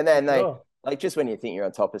then. Like, and for then they sure. like just when you think you're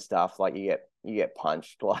on top of stuff, like you get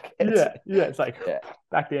punched. Like it's Yeah. It's like yeah,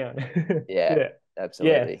 back down. yeah, Yeah, yeah.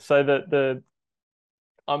 absolutely. So the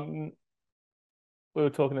um we were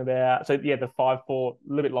talking about, so yeah, the 5-4 a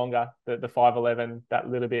little bit longer, the 5-11 that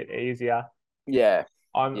little bit easier. Yeah,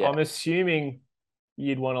 I'm yeah, assuming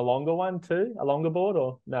you'd want a longer one too, a longer board,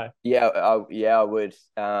 or no? yeah. I would.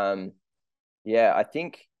 Yeah, I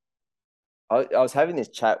think I was having this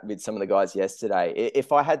chat with some of the guys yesterday.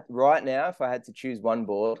 If I had right now, if I had to choose one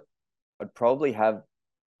board, I'd probably have,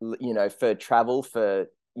 for travel, for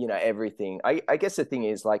everything. I guess the thing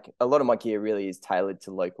is, like, a lot of my gear really is tailored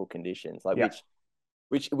to local conditions, like Yeah.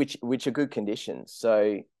 which are good conditions.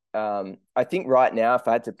 So I think right now, if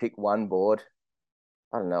I had to pick one board,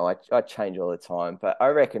 I don't know, I change all the time, but I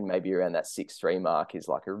reckon maybe around that 6'3" mark is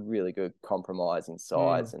like a really good compromise in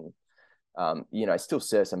size, Mm, and still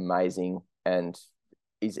surfs amazing and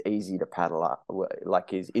is easy to paddle up.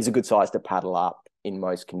 Like is a good size to paddle up in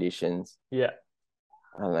most conditions. yeah.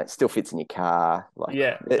 I don't know, it still fits in your car. Like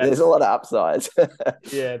Yeah. there's a lot of upsides.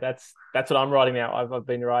 Yeah, that's what I'm riding now. I've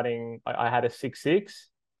been riding. I had a 6'6",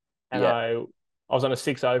 and Yeah, I was on a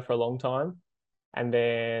 6'0" for a long time, and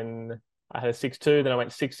then I had a 6'2". Then I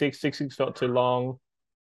went 6'6". 6'6" felt too long,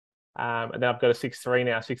 and then I've got a 6'3"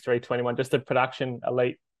 now, 6'3", 21. Just a production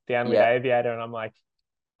elite downwind yeah, aviator, and I'm like,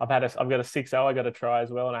 I've got a 6'0". I got to try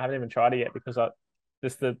as well, and I haven't even tried it yet because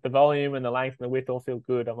just the volume and the length and the width all feel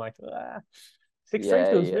good. I'm like, 6'3" yeah,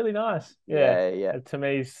 feels yeah, really nice. Yeah, yeah, yeah. to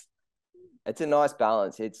me, It's a nice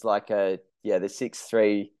balance. It's like the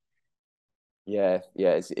 6'3". Yeah,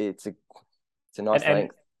 yeah. It's a and nice and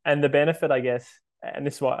length. and the benefit, I guess, and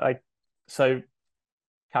this is what like so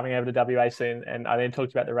coming over to WAC, and I then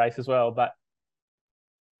talked about the race as well, but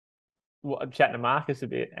I'm chatting to Marcus a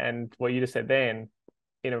bit, and what you just said then,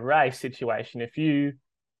 in a race situation, if you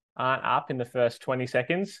aren't up in the first 20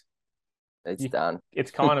 seconds, It's you done.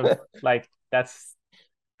 it's kind of like that's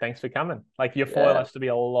thanks for coming. Like your foil Yeah. has to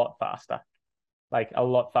be like a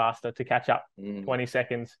lot faster to catch up Mm. 20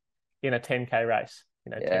 seconds in a 10K race,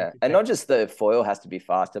 10, Yeah, and 15. not just the foil has to be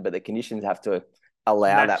faster, but the conditions have to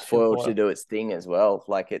allow that Match your foil to foil. do its thing as well.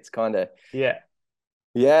 Like it's kind of Yeah,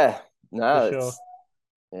 yeah, for no, sure. it's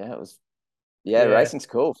yeah, it was yeah, Yeah. racing's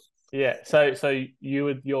cool. Yeah. So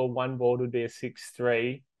your one board would be a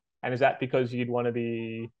 6'3", and is that because you'd want to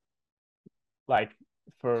be like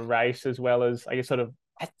for a race as well as I guess sort of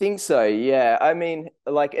I think so. Yeah, I mean,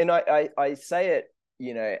 like, and I say it,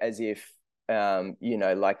 as if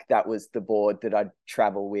like that was the board that I'd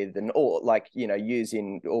travel with, and all like use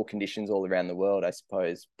in all conditions all around the world, I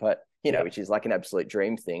suppose. But yeah. which is like an absolute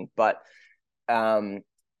dream thing. But um,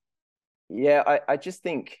 yeah, I just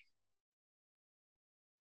think.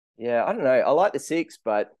 Yeah, I don't know. I like the 6,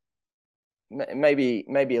 but maybe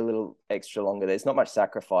a little extra longer. There's not much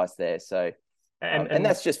sacrifice there, so and And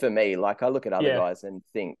that's just for me. Like I look at other yeah, guys and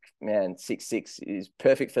think, man, 6'6" is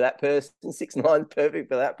perfect for that person. 6'9" perfect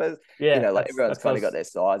for that person. yeah, Like everyone's kind of got their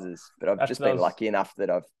sizes, but I've that's just what I been was lucky enough that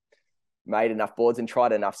I've made enough boards and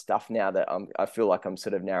tried enough stuff now that I feel like I'm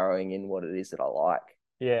sort of narrowing in what it is that I like.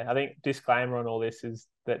 Yeah, I think disclaimer on all this is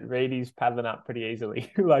that Readie's paddling up pretty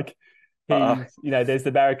easily. Like Uh, he's, there's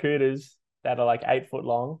the Barracudas that are like 8 foot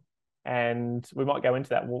long, and we might go into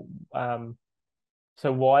that.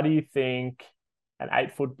 So why do you think an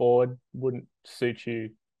 8 foot board wouldn't suit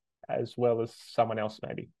you as well as someone else,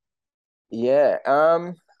 maybe? yeah.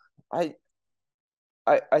 I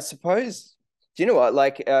I suppose. Do you know what?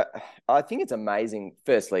 Like, I think it's amazing.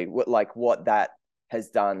 Firstly, what that has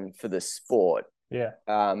done for the sport. Yeah.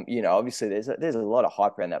 Obviously there's a lot of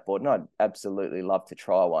hype around that board, and I'd absolutely love to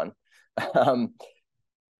try one. Um,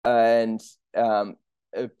 and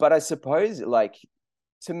but I suppose, like,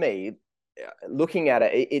 to me, looking at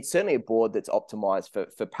it, it's certainly a board that's optimized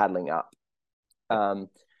for paddling up. Um,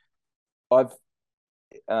 I've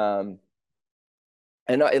and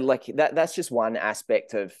I like that's just one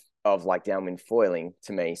aspect of like downwind foiling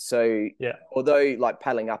to me. So Yeah. although like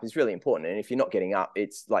paddling up is really important, and if you're not getting up,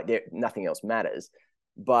 it's like nothing else matters.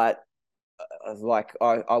 But like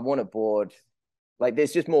I want a board, like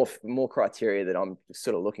there's just more criteria that I'm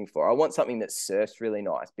sort of looking for. I want something that surfs really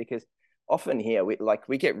nice, because often here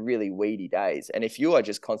we get really weedy days, and if you are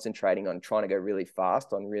just concentrating on trying to go really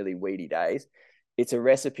fast on really weedy days, it's a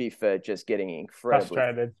recipe for just getting incredibly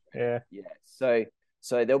Frustrated. Yeah. yeah.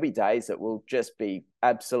 So there'll be days that will just be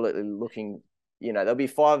absolutely looking, there'll be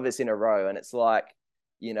five of us in a row, and it's like,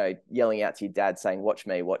 yelling out to your dad saying, watch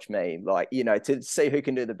me, like, to see who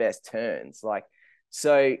can do the best turns. Like,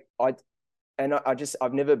 so I've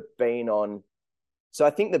never been on, so I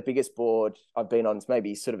think the biggest board I've been on is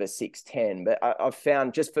maybe sort of a 6'10", but I've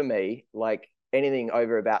found, just for me, like anything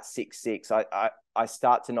over about 6'6", I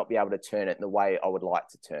start to not be able to turn it in the way I would like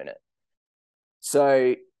to turn it.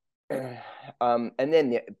 So, and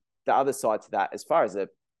then the other side to that, as far as I've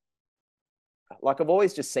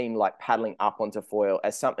always just seen like paddling up onto foil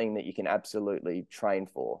as something that you can absolutely train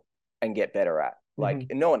for and get better at. Like,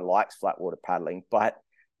 Mm-hmm. no one likes flat water paddling, but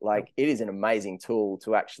like it is an amazing tool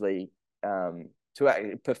to actually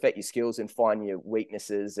perfect your skills and find your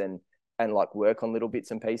weaknesses and like work on little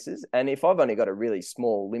bits and pieces. And if I've only got a really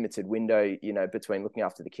small limited window, between looking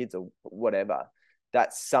after the kids or whatever,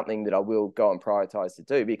 that's something that I will go and prioritize to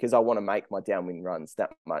do, because I want to make my downwind runs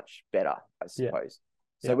that much better, I Yeah. suppose.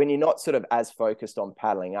 So Yeah. when you're not sort of as focused on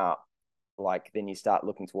paddling up, like, then you start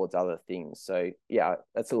looking towards other things. So yeah,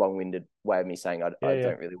 that's a long-winded way of me saying Yeah. I Yeah.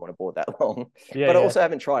 don't really want to board that long, Yeah. but I Yeah. also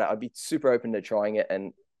haven't tried it. I'd be super open to trying it,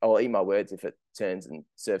 and I'll eat my words if it turns and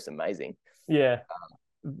surfs amazing. Yeah.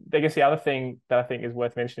 I guess the other thing that I think is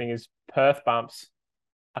worth mentioning is Perth bumps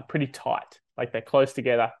are pretty tight. Like they're close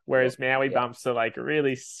together, Sure. whereas Maui Yeah, bumps are like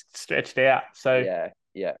really stretched out. So yeah,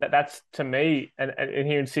 yeah, that's to me, and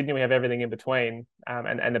here in Sydney we have everything in between,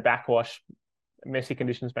 and the backwash messy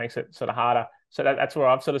conditions makes it sort of harder. So that's where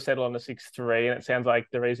I've sort of settled on the 6'3", and it sounds like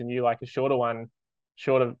the reason you like a shorter one,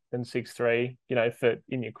 shorter than 6'3", for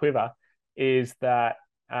in your quiver, is that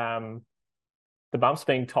the bumps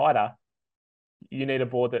being tighter, you need a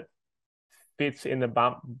board that fits in the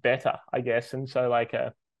bump better, I guess. And so like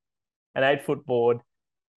an 8 foot board,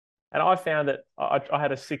 and I found that I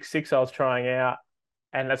had a 6'6" I was trying out,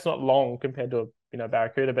 and that's not long compared to a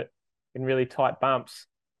Barracuda, but in really tight bumps,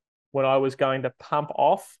 when I was going to pump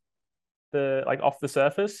off the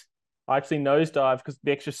surface, I actually nosedive, because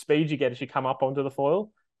the extra speed you get as you come up onto the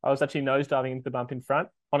foil. I was actually nosediving into the bump in front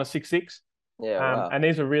on a 6'6". yeah. Wow. And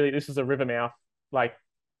this is a river mouth, like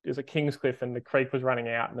it was a Kingscliff, and the creek was running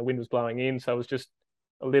out and the wind was blowing in. So it was just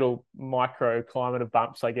a little micro climate of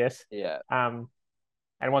bumps, I guess. Yeah, And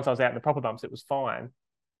once I was out in the proper bumps, it was fine.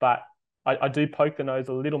 But I do poke the nose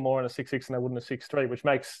a little more on a 6'6" than I would in a 6'3", which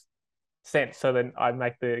makes sense. So then I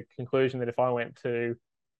make the conclusion that if I went to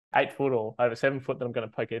 8 foot or over 7 foot, then I'm going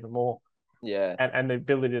to poke even more. yeah, And the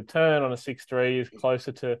ability to turn on a 6'3" is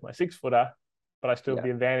closer to my 6 footer, but I still have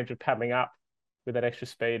yeah, the advantage of paddling up with that extra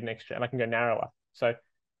speed and I can go narrower. So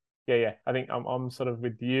yeah. I think I'm sort of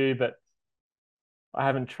with you, but I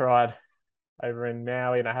haven't tried over in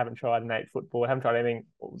Maui, and I haven't tried an 8 foot board. I haven't tried anything.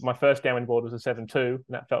 My first downwind board was a 7'2", and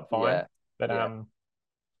that felt fine. yeah, But yeah,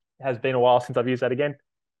 it has been a while since I've used that again.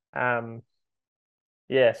 Um,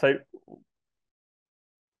 yeah. So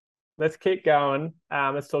let's keep going.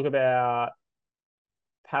 Let's talk about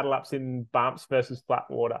paddle ups in bumps versus flat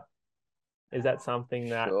water. Is that something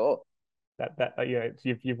sure. that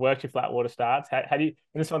you've worked your flat water starts? How do you?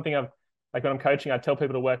 And this is one thing I've, like, when I'm coaching, I tell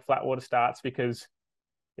people to work flat water starts, because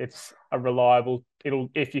it's a reliable.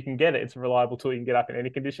 If you can get it, it's a reliable tool you can get up in any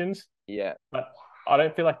conditions. Yeah. But I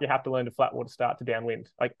don't feel like you have to learn to flat water start to downwind,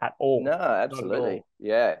 like, at No, all. Not at absolutely. all.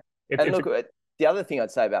 Yeah. It's And it's a look, the other thing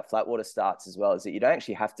I'd say about flat water starts as well is that you don't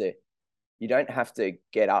actually have to. you don't have to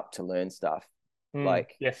get up to learn stuff.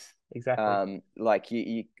 Like, yes, exactly. like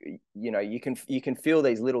you know, you can feel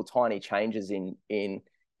these little tiny changes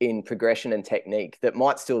in progression and technique that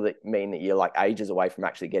might still mean that you're like ages away from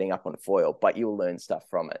actually getting up on foil, but you'll learn stuff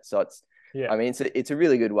from it. So Yeah. I mean, it's a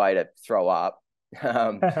really good way to throw up.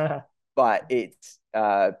 But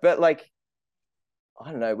but like,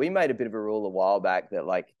 I don't know, we made a bit of a rule a while back that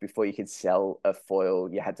like before you could sell a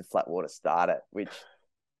foil, you had to flat water start it, which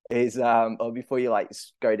is or before you like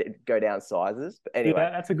go down sizes. But anyway, Yeah,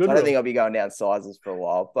 that's a so good I don't think rule. I'll be going down sizes for a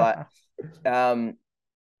while. But um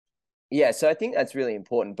yeah, so I think that's really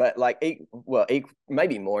important. But like,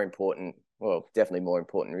 maybe more important. Well, definitely more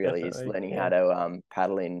important, really, is Definitely. learning how Yeah. to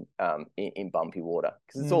paddle in bumpy water,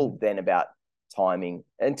 because it's all Mm, then about timing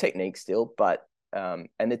and technique still. But and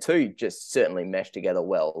the two just certainly mesh together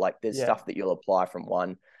well. Like, there's yeah. stuff that you'll apply from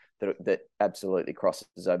one that absolutely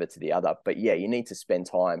crosses over to the other. But yeah, you need to spend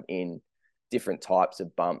time in different types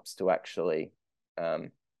of bumps to actually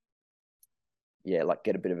yeah, like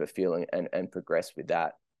get a bit of a feeling and progress with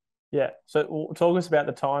that. Yeah. So talk us about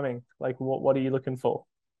the timing. Like what are you looking for?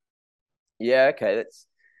 Yeah, okay, that's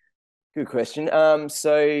a good question. Uh,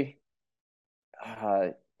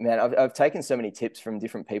 man, I've taken so many tips from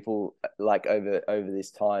different people like over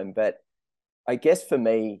this time, but I guess for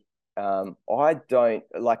me, I don't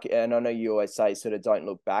like, and I know you always say sort of don't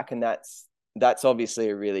look back, and that's obviously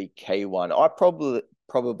a really key one. I probably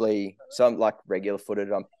so I'm like regular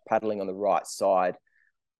footed. I'm paddling on the right side.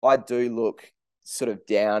 I do look sort of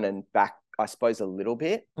down and back, I suppose, a little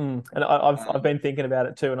bit. And I've Um, been thinking about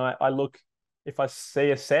it too, and I look if I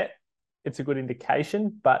see a set, it's a good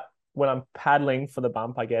indication. But when I'm paddling for the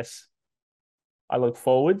bump, I guess I look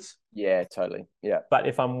forwards. yeah, totally. Yeah. But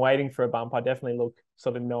if I'm waiting for a bump, I definitely look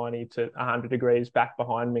sort of 90 to 100 degrees back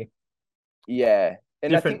behind me. Yeah.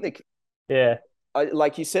 And I think Different. that Yeah.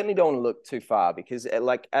 like you certainly don't want to look too far, because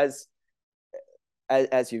like as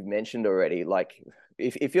you've mentioned already, like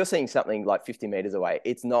if you're seeing something like 50 meters away,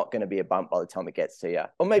 it's not going to be a bump by the time it gets to you.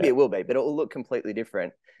 Or maybe Yeah. it will be, but it will look completely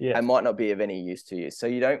different Yeah. and might not be of any use to you. So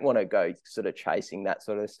you don't want to go sort of chasing that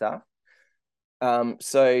sort of stuff.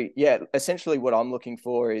 So yeah, essentially what I'm looking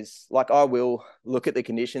for is like, I will look at the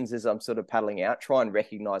conditions as I'm sort of paddling out, try and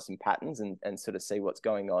recognize some patterns and sort of see what's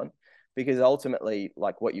going on. Because ultimately,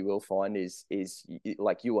 like, what you will find is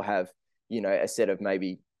like you will have, you know, a set of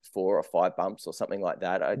maybe 4 or 5 bumps or something like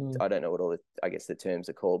that. Mm, I don't know what all the, I guess, the terms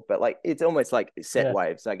are called, but like it's almost like set yeah.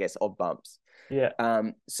 waves, I guess, of bumps. Yeah.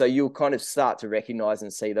 So you'll kind of start to recognize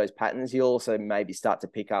and see those patterns. You'll also maybe start to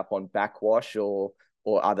pick up on backwash or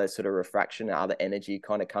other sort of refraction or other energy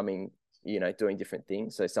kind of coming, you know, doing different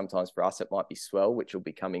things. So sometimes for us, it might be swell, which will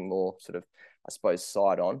be coming more sort of, I suppose,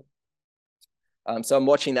 side on. So I'm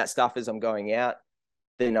watching that stuff as I'm going out.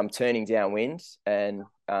 Then I'm turning downwind and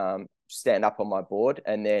stand up on my board.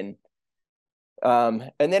 And then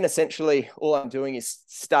essentially all I'm doing is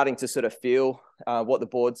starting to sort of feel what the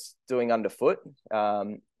board's doing underfoot,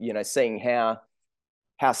 you know, seeing how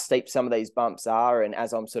steep some of these bumps are, and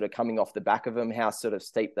as I'm sort of coming off the back of them, how sort of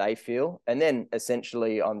steep they feel. And then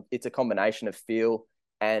essentially it's a combination of feel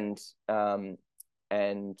and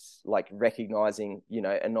like recognizing, you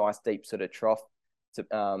know, a nice deep sort of trough to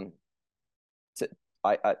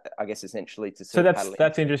I guess essentially to So sort of paddle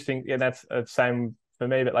that's into. interesting. Yeah, that's the same for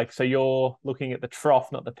me. But like, so you're looking at the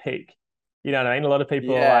trough, not the peak. You know what I mean? A lot of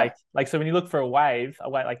people are Yeah, like, so when you look for a wave,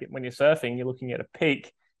 like when you're surfing, you're looking at a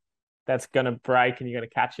peak that's going to break and you're going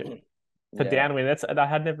to catch it. For yeah, downwind, I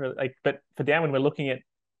had never like, but for downwind, we're looking at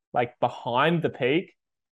like behind the peak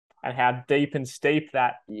and how deep and steep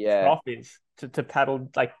that yeah. trough is to paddle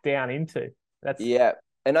like down into. That's Yeah,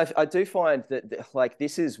 and I do find that like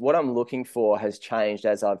this is what I'm looking for has changed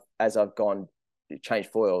as I've gone changed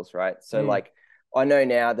foils, right? So mm, like I know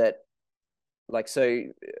now that like so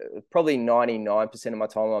probably 99% of my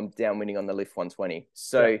time I'm downwinding on the lift 120.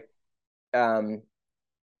 yeah, Um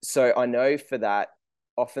so I know for that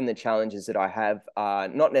often the challenges that I have are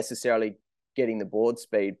not necessarily getting the board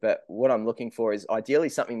speed, but what I'm looking for is ideally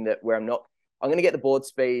something that where I'm going to get the board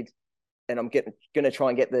speed and I'm going to try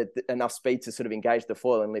and get the enough speed to sort of engage the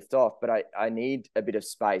foil and lift off. But I need a bit of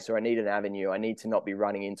space, or I need an avenue. I need to not be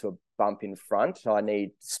running into a bump in front. I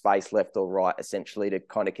need space left or right, essentially, to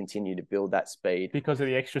kind of continue to build that speed. because of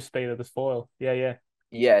the extra speed of the foil. Yeah, yeah,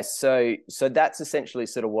 Yeah, so that's essentially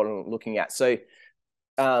sort of what I'm looking at. So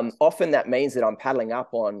often that means that I'm paddling up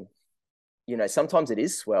on, you know, sometimes it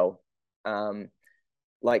is swell. Um,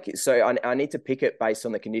 like so, I need to pick it based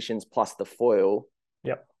on the conditions plus the foil,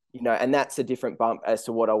 yep, you know, and that's a different bump as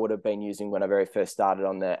to what I would have been using when I very first started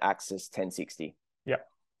on the Axis 1060. yep,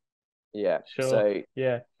 Yeah. sure. So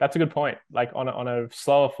Yeah, that's a good point. Like on a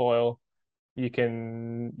slower foil. you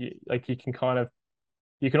can kind of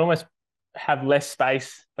you can almost have less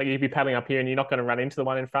space. Like you'd be paddling up here and you're not going to run into the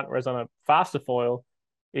one in front. Whereas on a faster foil,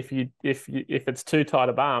 if it's too tight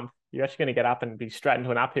a bump, you're actually going to get up and be straight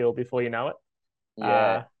into an uphill before you know it.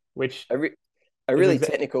 Yeah. Which A, re- a is really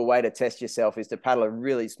technical way to test yourself is to paddle a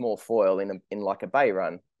really small foil in like a bay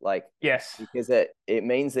run, like yes, because it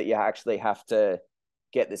means that you actually have to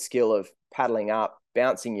get the skill of paddling up,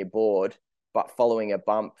 bouncing your board, but following a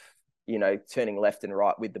bump, turning left and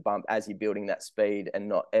right with the bump as you're building that speed and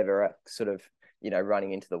not ever sort of,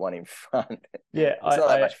 running into the one in front. yeah. It's not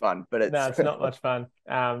that much fun, but No, it's it's not much fun.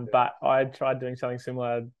 But I tried doing something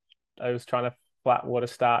similar. I was trying to flat water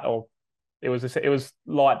start, or it was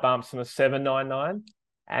light bumps on a 799,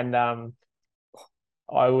 and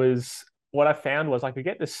I was what I found was I could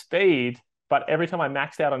get the speed, but every time I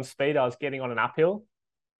maxed out on speed, I was getting on an uphill.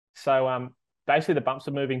 So basically the bumps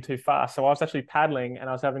were moving too fast. So I was actually paddling and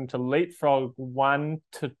I was having to leapfrog 1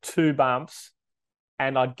 to 2 bumps.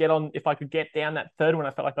 And I'd get on, if I could get down that third one,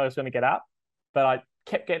 I felt like I was going to get up, but I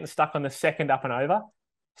kept getting stuck on the second up and over.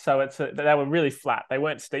 So they were really flat. They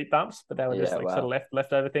weren't steep bumps, but they were just yeah, like sort of wow,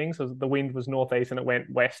 leftover things. So the wind was northeast and it went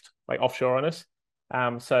west, like offshore on us.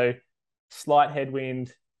 So slight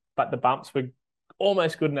headwind, but the bumps were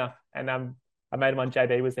almost good enough. And I made him on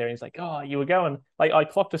JB was there. And he's like, "Oh, you were going like I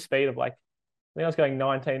clocked a speed of like I think I was going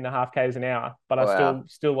 19 and a half k's an hour, but I wow,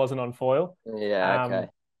 still wasn't on foil yeah, okay,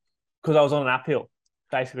 because I was on an uphill.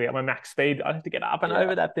 Basically, at my max speed, I had to get up and yeah,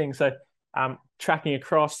 over that thing. So tracking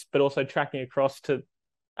across, but also tracking across to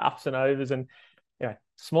ups and overs and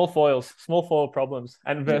small foil problems.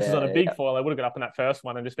 And versus on a yeah, big yeah, foil, I would have got up in that first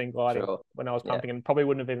one and just been gliding sure, when I was yeah, pumping and probably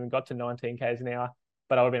wouldn't have even got to 19 k's an hour,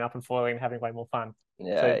 but I would have been up and foiling and having way more fun.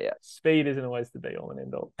 yeah, So yeah, speed isn't always the be all and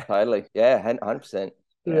end all. totally, yeah, 100%,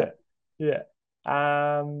 yeah, Yeah. Yeah.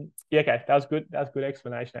 Yeah, okay. That was good. That was good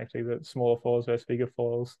explanation actually, the smaller foils versus bigger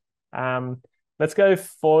foils. Let's go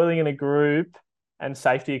foiling in a group and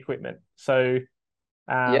safety equipment. So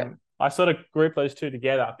yeah, I sort of group those two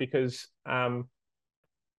together because I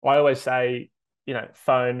always say,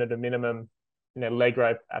 phone at a minimum, leg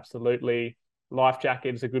rope, absolutely. Life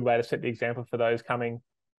jacket is a good way to set the example for those coming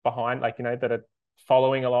behind, like, that are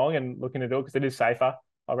following along and looking to do it because it is safer.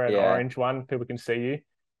 I wear an yeah. orange one, people can see you.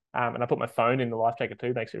 And I put my phone in the life jacket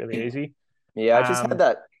too, makes it really easy. Yeah, I just had Um,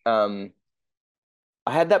 that.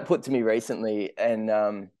 I had that put to me recently,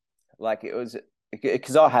 and like it was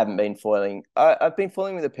because I haven't been foiling. I've been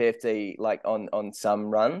foiling with a PFD like on some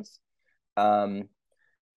runs, um,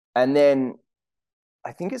 and then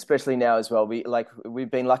I think especially now as well.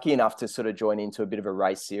 We've been lucky enough to sort of join into a bit of a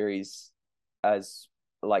race series as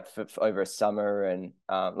like for over a summer, and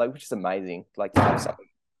like which is amazing. Like to have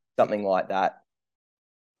something like that.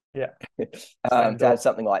 yeah, same To have door.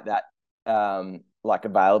 something like that like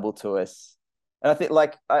available to us. And I think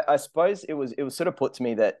like I suppose it was sort of put to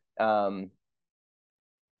me that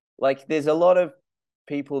like there's a lot of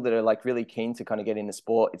people that are like really keen to kind of get into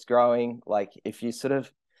sport. It's growing. Like if you sort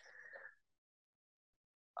of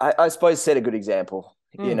I suppose set a good example,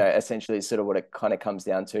 Mm, essentially is sort of what it kind of comes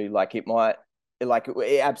down to. Like it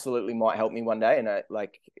absolutely might help me one day. And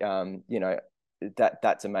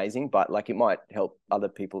that's amazing, but like it might help other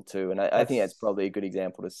people too. And I think that's that's probably a good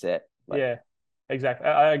example to set. Like, yeah, exactly.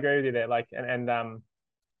 I agree with you there. Like and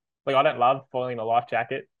like I don't love foiling a life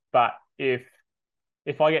jacket, but if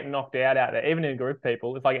I get knocked out there, even in a group of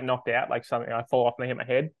people, if I get knocked out, like something I fall off and I hit my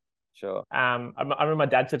head. sure. I remember my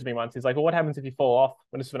dad said to me once, he's like, "Well, what happens if you fall off?"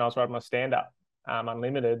 When this is when I was riding my stand up,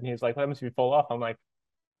 unlimited, and he's like, "What happens if you fall off?" I'm like,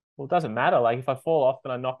 "Well, it doesn't matter. Like if I fall off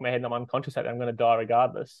and I knock my head and I'm unconscious at it, I'm going to die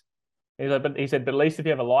regardless." And he's like, but he said, but at least if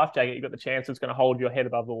you have a life jacket, you've got the chance it's going to hold your head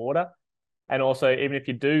above the water, and also even if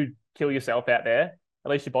you do kill yourself out there,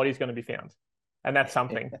 at least your body's going to be found, and that's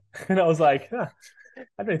something. And I was like, huh,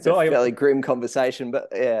 I didn't It's a thought like fairly grim conversation, but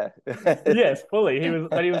yeah. yes, fully. He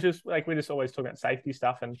was just like we just always talking about safety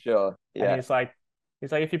stuff, Sure. and Yeah. he's like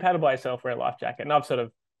if you paddle by yourself, wear a life jacket. And I've sort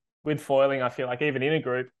of with foiling, I feel like even in a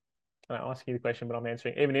group, I'm asking you the question, but I'm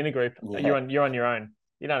answering. Even in a group, Yeah. you're on your own.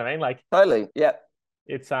 You know what I mean? Like Totally. Yeah.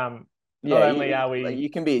 it's not Yeah. only are Like we you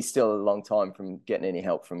can be still a long time from getting any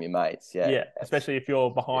help from your mates. Yeah. yeah, especially if you're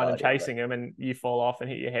That's the behind and reality of it. chasing them and you fall off and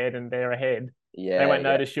hit your head and they're ahead, they Yeah. won't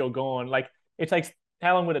Yeah. notice you're gone. Like it takes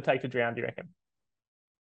how long would it take to drown? Do you reckon?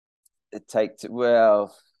 It takes,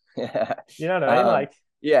 well, yeah. You know what I mean? Um, Like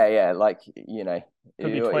yeah. Yeah. Like, could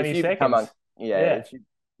be if 20 you become, seconds. yeah, Yeah. if you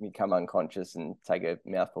become unconscious and take a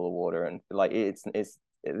mouthful of water and like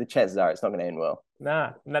the chances are it's not going to end well.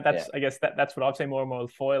 Nah, Yeah. that's I guess that's what I've seen more and more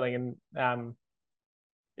with foiling. And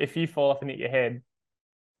if you fall off and hit your head,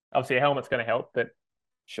 obviously a helmet's going to help, but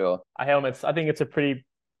Sure. a helmet's I think it's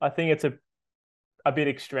a a bit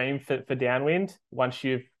extreme for downwind once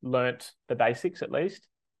you've learnt the basics at least.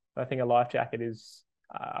 I think a life jacket is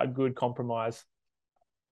a good compromise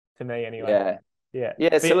to me anyway. Yeah. Yeah. Yeah.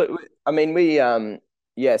 But So look, I mean,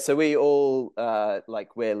 yeah, so we all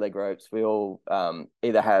like wear leg ropes. We all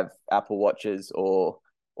either have Apple Watches or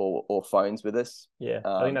phones with us. yeah,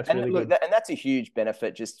 I think that's And really look, good. and that's a huge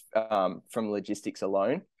benefit just from logistics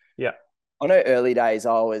alone. Yeah. I know early days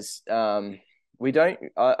I was we don't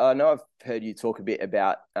I know I've heard you talk a bit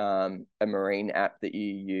about a marine app that you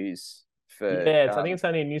use for Yeah, I think it's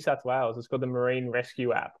only in New South Wales. It's called the Marine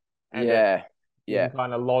Rescue app. And yeah, you can yeah,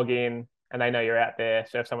 kind of log in and they know you're out there.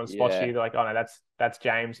 So if someone spots yeah, you, they're like, oh no, that's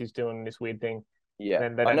James. He's doing this weird thing. yeah. And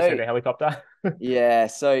then they I don't know. send a helicopter. Yeah,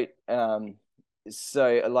 so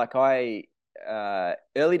like I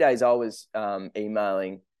early days I was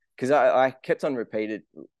emailing because I kept on repeated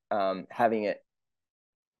having it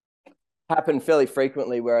happen fairly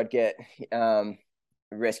frequently where I'd get a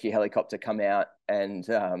rescue helicopter come out and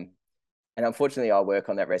unfortunately I work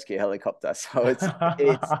on that rescue helicopter, so it's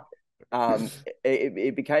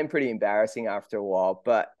it became pretty embarrassing after a while.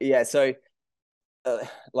 But yeah, so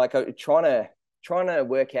like trying to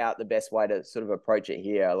work out the best way to sort of approach it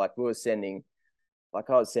here. Like I was sending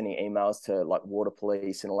emails to like water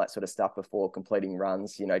police and all that sort of stuff before completing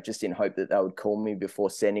runs, you know, just in hope that they would call me before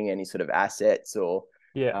sending any sort of assets or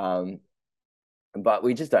Yeah. but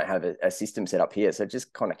we just don't have a system set up here. So it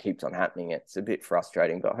just kind of keeps on happening. It's a bit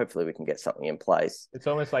frustrating, but hopefully we can get something in place. It's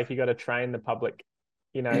almost like you got to train the public,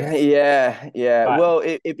 you know. Yeah, yeah. But Well,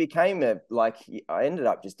 it became like I ended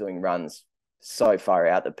up just doing runs so far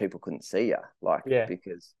out that people couldn't see you, like yeah,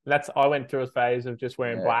 because I went through a phase of just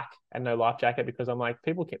wearing yeah, black and no life jacket because I'm like,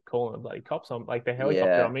 people kept calling the bloody cops on like the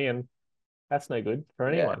helicopter on yeah, me, and that's no good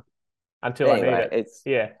for yeah. anyone until I need Anyway, it.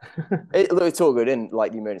 Yeah. look, it's all good, and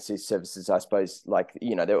like the emergency services, I suppose, like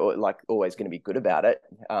you know, they're like always going to be good about it.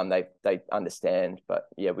 They understand, but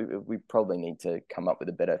yeah, we probably need to come up with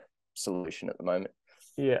a better solution at the moment.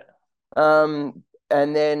 Yeah. And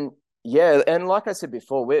then yeah, and like I said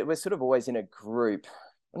before, we're sort of always in a group,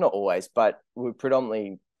 not always, but we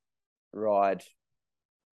predominantly ride.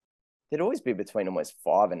 There'd always be between almost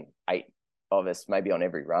 5 and 8 of us, maybe on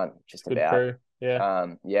every run, just Good about. crew. Yeah.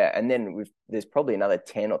 Yeah, and then there's probably another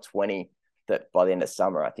 10 or 20 that by the end of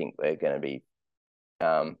summer, I think we're going to be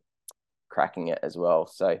cracking it as well.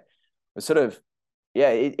 So we're sort of, yeah,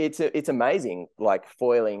 it's amazing, like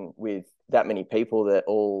foiling with that many people that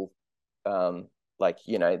all, like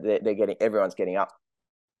you know, they're getting everyone's getting up,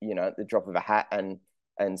 you know, at the drop of a hat and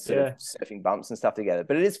sort of Yeah. surfing bumps and stuff together.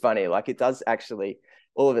 But it is funny, like it does actually.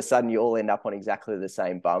 All of a sudden, you all end up on exactly the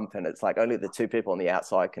same bump, and it's like only the two people on the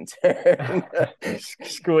outside can turn.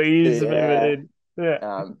 Squeeze a bit of it Yeah. in.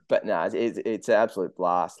 Yeah. But no, it's an absolute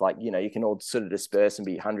blast. Like, you know, you can all sort of disperse and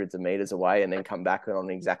be hundreds of meters away and then come back on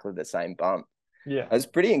exactly the same bump. Yeah. It's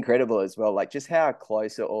pretty incredible as well, like just how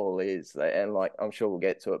close it all is. And like, I'm sure we'll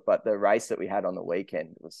get to it, but the race that we had on the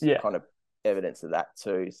weekend was Yeah. kind of evidence of that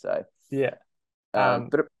too. So, Yeah.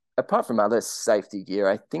 but apart from other safety gear,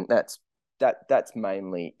 I think that's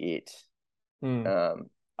mainly it. Hmm. Um,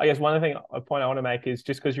 I guess a point I want to make is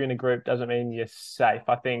just because you're in a group doesn't mean you're safe.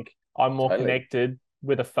 I think I'm more totally. connected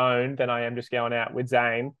with a phone than I am just going out with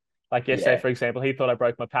Zane. Like yesterday, Yeah. for example, he thought I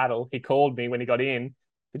broke my paddle. He called me when he got in.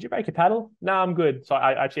 Did you break your paddle? No, I'm good. So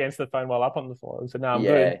I actually answered the phone while up on the floor and said, no, I'm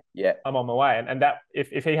good. Yeah. Yeah. I'm on my way. And that if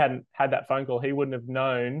he hadn't had that phone call, he wouldn't have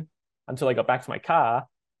known until I got back to my car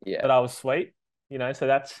Yeah. that I was sweet. You know, so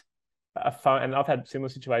that's a phone. And I've had a similar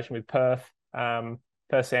situation with Perth. Perth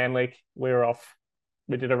Sandlick. We were off.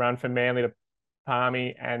 We did a run from Manly to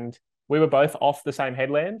Palmy, and we were both off the same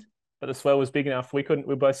headland, but the swell was big enough we couldn't.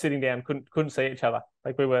 We were both sitting down, couldn't see each other.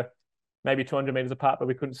 Like we were maybe 200 meters apart, but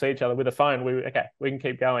we couldn't see each other. With a phone, we were okay. We can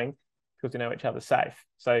keep going because we know each other's safe.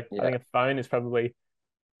 So I Yeah. think a phone is probably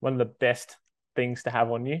one of the best things to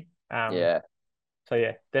have on you. Yeah. So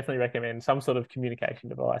yeah, definitely recommend some sort of communication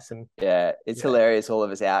device. And Yeah, it's yeah, hilarious. All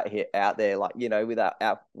of us out there, like you know, with our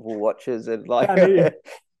Apple watches and like, I knew.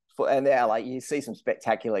 and now like you see some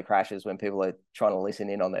spectacular crashes when people are trying to listen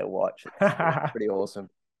in on their watch. It's pretty awesome.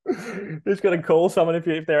 Just got to call someone if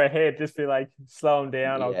they're ahead. Just be like, slow them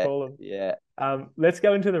down. I'll Yeah, call them. yeah, Let's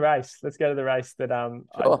go into the race. Let's go to the race that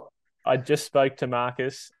sure. I just spoke to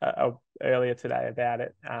Marcus earlier today about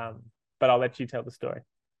it. But I'll let you tell the story.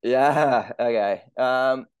 Yeah, okay.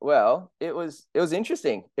 Well, it was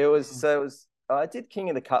interesting. Mm. It was I did King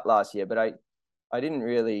of the Cut last year, but I didn't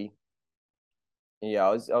really. Yeah,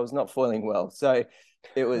 I was not foiling well, so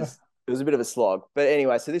it was a bit of a slog. But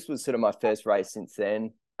anyway, so this was sort of my first race since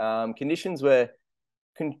then. Conditions were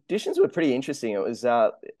conditions were pretty interesting. It was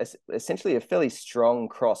essentially a fairly strong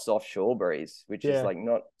cross offshore breeze, which is Yeah. like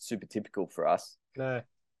not super typical for us. No.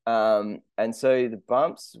 And so the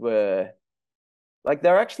bumps were like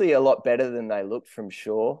they're actually a lot better than they looked from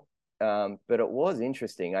shore. But it was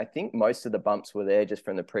interesting. I think most of the bumps were there just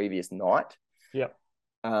from the previous night, Yep.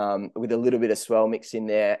 with a little bit of swell mix in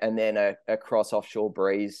there, and then a cross offshore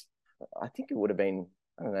breeze. I think it would have been,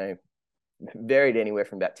 I don't know, varied anywhere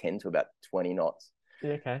from about 10 to about 20 knots.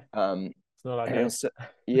 Yeah, okay. Um, It's not ideal. so,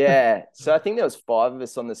 yeah, so I think there was five of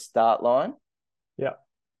us on the start line. Yeah.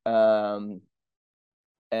 Um,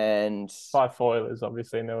 and 5 foilers,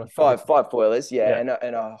 obviously, and there were obviously. five foilers, yeah, Yeah.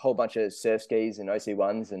 and a whole bunch of surf skis and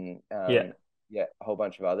OC1s and Yeah. yeah, a whole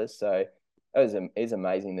bunch of others. So it's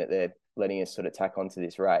amazing that they're letting us sort of tack onto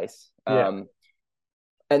this race. Yeah.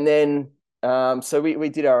 And then so we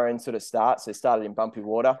did our own sort of start. So started in bumpy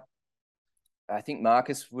water. I think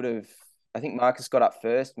Marcus got up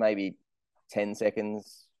first, maybe 10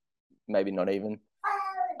 seconds, maybe not even.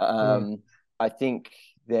 Mm. I think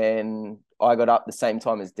then I got up the same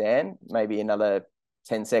time as Dan, maybe another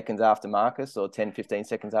 10 seconds after Marcus or 10, 15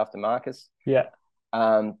 seconds after Marcus. Yeah.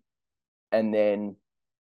 Um, and then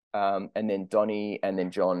Donnie and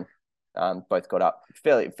then John both got up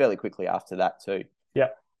fairly quickly after that too. Yeah.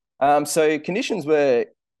 So conditions were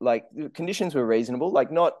reasonable,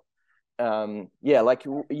 like not like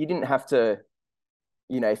you didn't have to,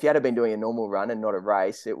 if you had been doing a normal run and not a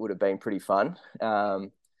race, it would have been pretty fun.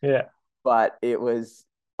 Yeah. But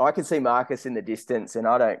I could see Marcus in the distance, and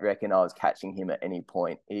I don't reckon I was catching him at any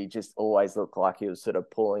point. He just always looked like he was sort of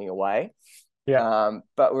pulling away. Yeah.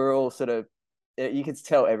 But we're all sort of, you could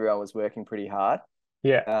tell everyone was working pretty hard.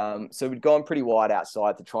 Yeah. So we'd gone pretty wide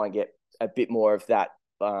outside to try and get a bit more of that,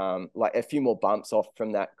 like a few more bumps off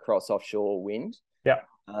from that cross offshore wind. Yeah.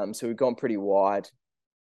 So we've gone pretty wide.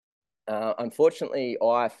 Unfortunately,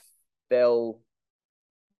 I fell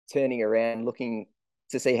turning around looking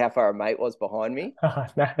to see how far a mate was behind me. Oh,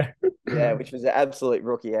 no. Yeah, which was an absolute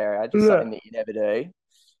rookie error, just Yeah. something that you never do.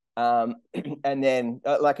 And then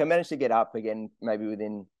like I managed to get up again, maybe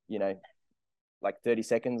within, like 30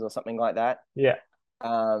 seconds or something like that. Yeah.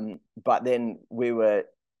 But then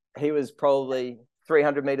he was probably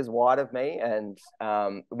 300 meters wide of me, and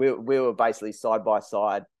we were basically side by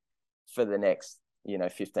side for the next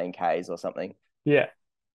 15 Ks or something. Yeah.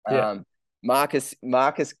 Yeah. Marcus,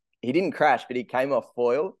 he didn't crash, but he came off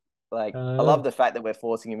foil. Like I love the fact that we're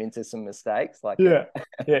forcing him into some mistakes. Like Yeah.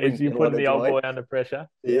 Yeah. brings me You're a lot putting of the old joy. boy under pressure.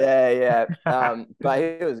 Yeah.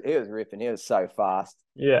 But he was ripping. He was so fast.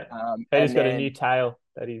 Yeah. He's And got a new then tail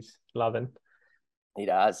that he's loving. he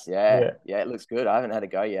does. Yeah. Yeah. Yeah. It looks good. I haven't had a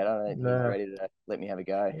go yet. I don't think he's No. ready to let me have a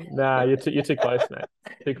go. Nah, you're too close, mate.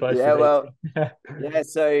 Too close to Yeah. Well, Readie. yeah.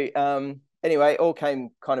 So, anyway, all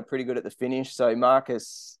came kind of pretty good at the finish. So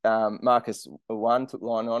Marcus won, took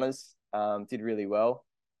line honors, did really well.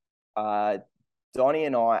 Donnie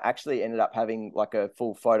and I actually ended up having like a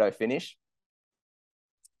full photo finish.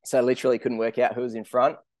 So literally couldn't work out who was in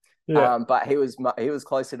front. Yeah. But he was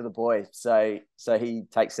closer to the boy, so he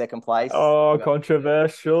takes second place. Oh,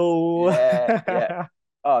 controversial. Yeah.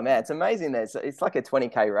 Oh man, it's amazing. It's like a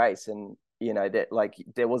 20K race, and that like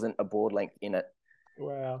there wasn't a board length in it.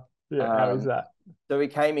 Wow. Yeah. How is that? So we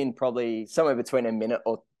came in probably somewhere between a minute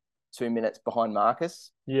or 2 minutes behind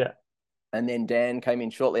Marcus. Yeah. And then Dan came in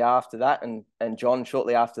shortly after that, and John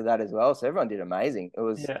shortly after that as well. So everyone did amazing.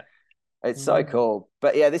 Yeah. It's so cool.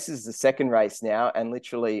 But yeah, this is the second race now, and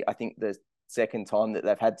literally, I think the second time that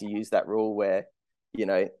they've had to use that rule where,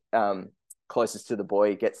 closest to the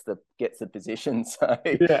boy gets the position. So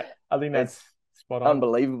Yeah. I think that's it's spot on.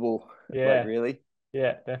 unbelievable. Yeah. Like really.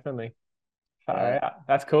 Yeah, definitely. Far Yeah. out.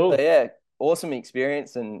 That's cool. So yeah, awesome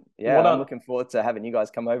experience, and yeah, What I'm I looking forward to having you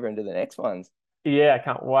guys come over and do the next ones. Yeah, I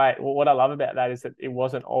can't wait. What I love about that is that it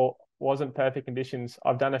wasn't perfect conditions.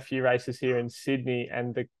 I've done a few races here in Sydney,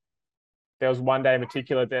 and there was one day in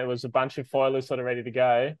particular there was a bunch of foilers sort of ready to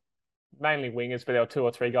go, mainly wingers, but there were two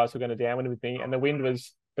or three guys who were going to downwind with me, and the wind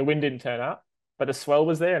didn't turn up, but the swell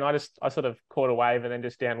was there, and I sort of caught a wave and then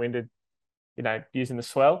just downwinded, using the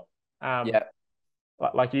swell. Yeah.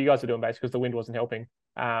 Like you guys are doing basically because the wind wasn't helping.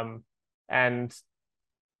 And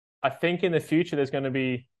I think in the future there's going to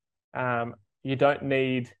be you don't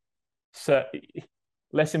need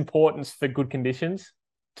less importance for good conditions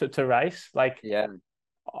to race. Like Yeah.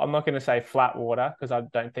 I'm not going to say flat water because I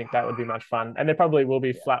don't think that would be much fun. And there probably will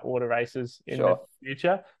be flat water races in the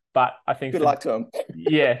future. But I think Good luck to them.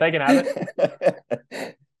 Yeah, they can have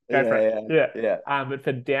it. Go for it. Yeah. But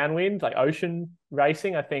for downwind, like ocean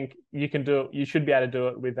racing, I think you can do it. You should be able to do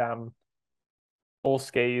it with all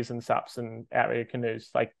skis and sups and outrigger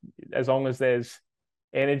canoes. Like as long as there's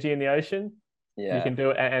energy in the ocean, you Yeah. can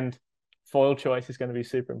do it. And foil choice is going to be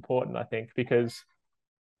super important, I think, because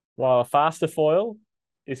while a faster foil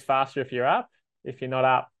is faster if you're up, if you're not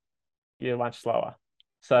up, you're much slower.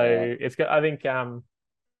 So Yeah. it's good. I think I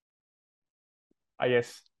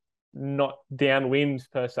guess not downwind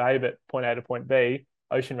per se, but point A to point B,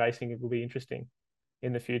 ocean racing will be interesting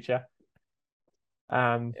in the future.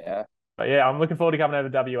 Um, Yeah. but yeah, I'm looking forward to coming over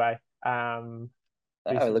to WA. Be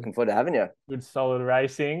Oh, some looking forward to having you. good solid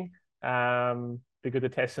racing. Be good to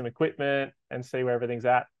test some equipment and see where everything's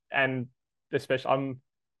at. And especially, I'm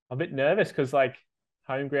a bit nervous because like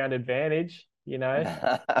home ground advantage, you know.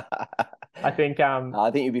 I think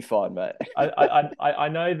I think you'll be fine, mate. I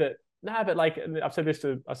know that no, but like I was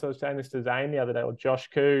saying this to Zane the other day or Josh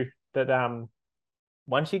Koo that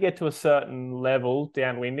once you get to a certain level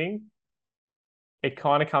downwinding, it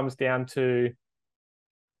kind of comes down to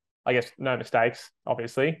I guess no mistakes,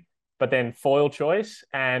 obviously, but then foil choice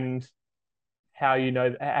and how you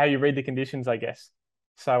read the conditions, I guess.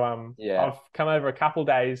 So Yeah. I've come over a couple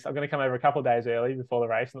days. I'm going to come over a couple days early before the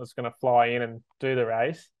race, and I'm just going to fly in and do the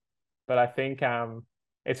race. But I think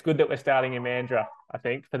it's good that we're starting in Mandurah, I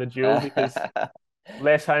think, for the duel because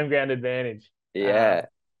less home ground advantage. Yeah.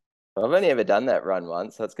 I've only ever done that run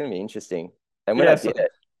once, so it's going to be interesting. And when I Yeah, did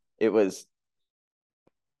it, it was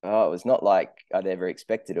it was not like I'd ever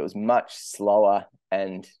expected. It was much slower,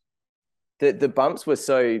 and the bumps were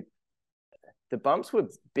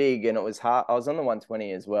big, and it was hard. I was on the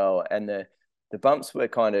 120 as well, and the bumps were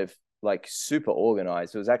kind of like super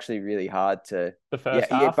organized. It was actually really hard to the first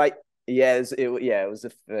half. but yeah, it was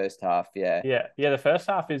the first half. Yeah. Yeah. The first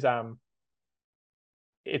half is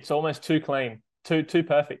it's almost too clean, too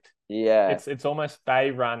perfect. Yeah. It's almost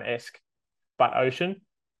bay run esque, but ocean.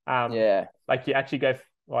 Um, Yeah. like you actually go.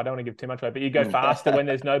 Well, I don't want to give too much away, but you go faster when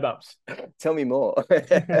there's no bumps. Tell me more.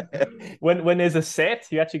 When there's a set,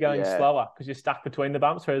 you're actually going Yeah. slower because you're stuck between the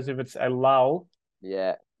bumps. Whereas if it's a lull,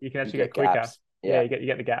 Yeah. you can You actually go get quicker. gaps. Yeah, Yeah. you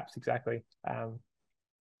get the gaps exactly. But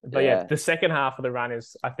yeah, Yeah. the second half of the run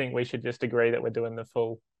is. I think we should just agree that we're doing the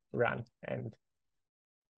full run, and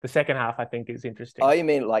the second half I think is Oh, interesting. you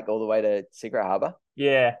mean like all the way to Secret Harbor?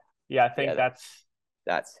 Yeah. I think Yeah,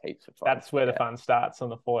 that's heaps of fun. that's where the Yeah. fun starts on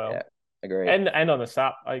the Yeah. foil Agreed. and on the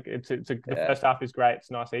sup. Like the Yeah. first half is great. It's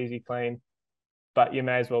nice, easy, clean, but you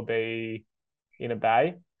may as well be in a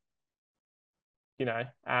bay. You know,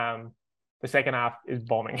 the second half is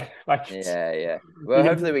bombing. like Yeah. Yeah. Well, you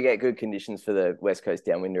hopefully can, we get good conditions for the West Coast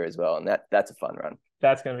downwinder as well, and that's a fun run.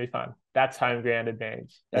 that's going to be fun. That's home ground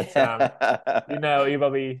advantage. That's Yeah. you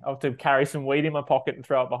probably I'll have to carry some weed in my pocket and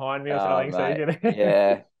throw it behind me or Oh, something. So you mate. can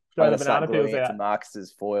Yeah. I'm throw the gonna start banana peels gluing it to out.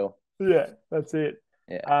 Marcus's foil. Yeah, that's it.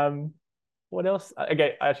 Yeah. Um, what else?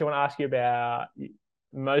 Okay, I actually want to ask you about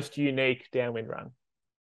most unique downwind run.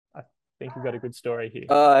 I think you've got a good story here.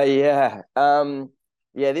 Yeah.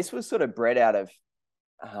 Yeah, this was sort of bred out of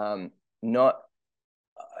not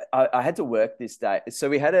I had to work this day. So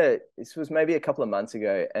this was maybe a couple of months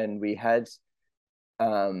ago, and we had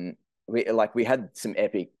we had some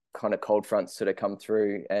epic kind of cold fronts sort of come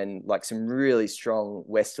through and like some really strong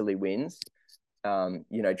westerly winds.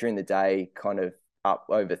 During the day, kind of up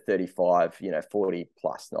over 35, 40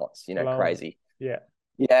 plus knots, Blowing. crazy. Yeah.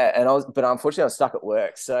 Yeah, but unfortunately I was stuck at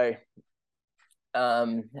work.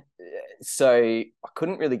 Um, so I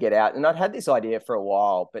couldn't really get out, and I'd had this idea for a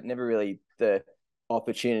while, but never really the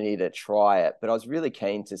opportunity to try it. But I was really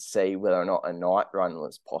keen to see whether or not a night run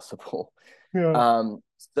was possible. Yeah.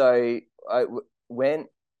 So went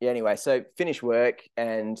anyway. So finished work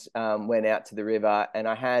and went out to the river, and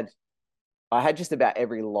I had just about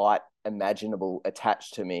every light imaginable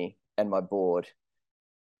attached to me and my board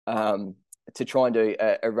to try and do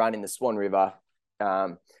a run in the Swan River.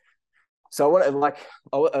 So I want to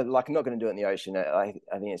I'm not going to do it in the ocean. I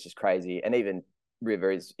think it's just crazy, and even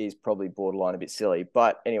river is probably borderline a bit silly.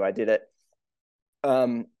 But anyway, I did it.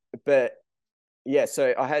 But yeah,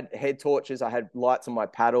 so I had head torches, I had lights on my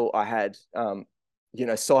paddle, I had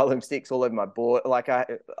silent sticks all over my board. Like I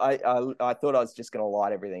thought I was just going to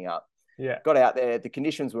light everything up. Yeah. Got out there, the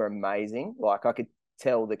conditions were amazing. Like I could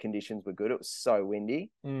tell the conditions were good. It was so windy.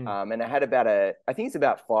 And I had I think it's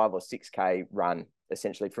about 5 or 6K run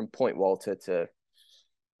essentially from Point Walter to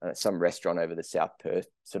some restaurant over the South Perth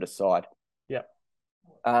sort of side. Yeah.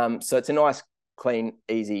 So it's a nice, clean,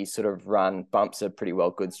 easy sort of run. Bumps are pretty well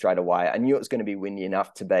good straight away. I knew it was going to be windy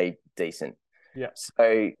enough to be decent. Yeah.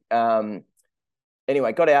 So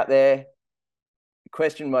anyway, got out there,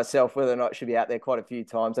 questioned myself whether or not I should be out there quite a few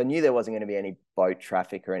times. I knew there wasn't going to be any boat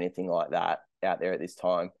traffic or anything like that out there at this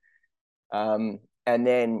time. And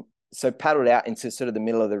then paddled out into sort of the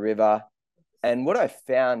middle of the river. And what I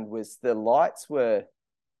found was the lights were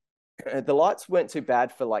the lights weren't too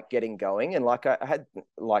bad for like getting going, and like I had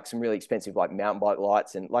like some really expensive like mountain bike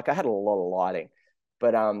lights, and like I had a lot of lighting,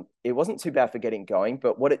 but it wasn't too bad for getting going.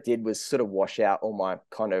 But what it did was sort of wash out all my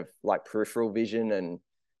kind of like peripheral vision, and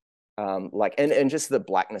like and just the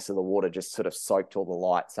blackness of the water just sort of soaked all the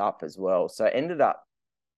lights up as well. So I ended up,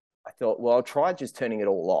 I thought, well, I'll try just turning it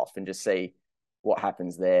all off and just see what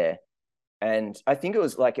happens there. And I think it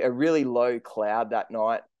was like a really low cloud that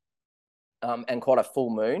night, and quite a full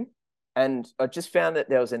moon. And I just found that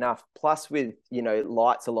there was enough. Plus, with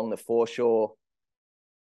lights along the foreshore,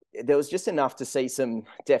 there was just enough to see some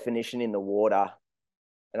definition in the water.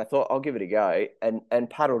 And I thought I'll give it a go, and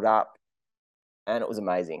paddled up, and it was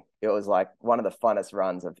amazing. It was like one of the funnest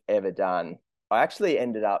runs I've ever done. I actually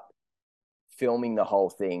ended up filming the whole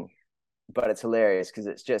thing, but it's hilarious because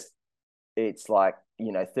it's like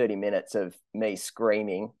 30 minutes of me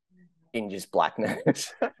screaming in just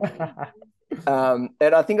blackness. And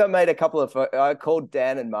I think I made a couple of, I called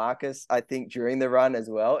Dan and Marcus, I think, during the run as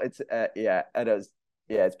well. It's yeah, and it was,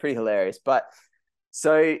 yeah, it's pretty hilarious. But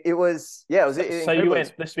so it was, yeah, it was so you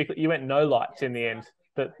went, you went no lights in the end.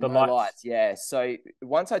 The no lights. lights, yeah. So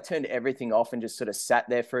once I turned everything off and just sort of sat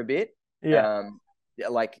there for a bit, yeah,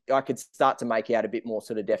 like I could start to make out a bit more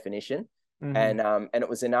sort of definition. And it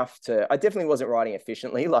was enough to, I definitely wasn't riding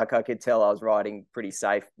efficiently. Like I could tell I was riding pretty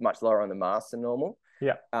safe, much lower on the mast than normal.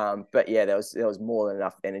 Yeah. But yeah, there was more than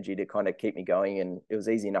enough energy to kind of keep me going, and it was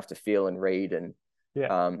easy enough to feel and read. And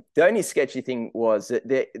the only sketchy thing was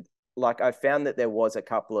that like I found that there was a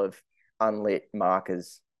couple of unlit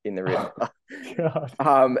markers in the river.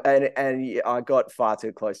 And I got far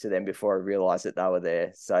too close to them before I realized that they were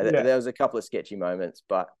there. So there was a couple of sketchy moments,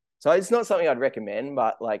 but so it's not something I'd recommend,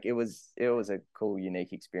 but like it was a cool,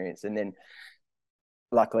 unique experience. And then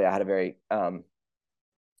luckily I had a very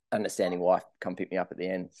understanding wife come pick me up at the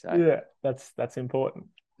end. So yeah, that's important.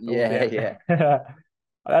 Yeah.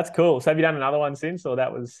 That's cool. So have you done another one since, or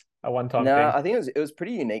that was a one-time no, thing? I think it was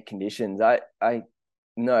pretty unique conditions. I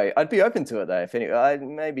no, I'd be open to it though. If any, I'd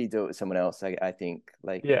maybe do it with someone else. I think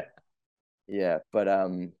like yeah, but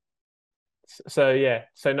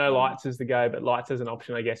So no lights is the go, but lights as an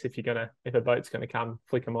option, I guess, if a boat's gonna come,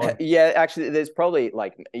 flick them on. Yeah, actually, there's probably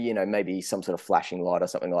like maybe some sort of flashing light or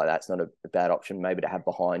something like that. It's not a bad option, maybe to have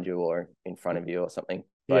behind you or in front of you or something.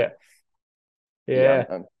 But yeah,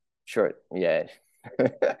 I'm sure. Yeah.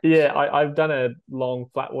 Yeah, I've done a long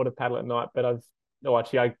flat water paddle at night, but I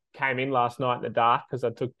came in last night in the dark because I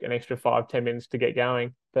took an extra 5-10 minutes to get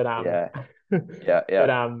going. But yeah.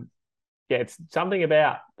 but it's something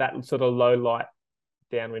about that sort of low light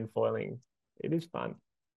downwind foiling. It is fun.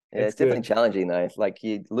 Yeah, it's definitely challenging though. Like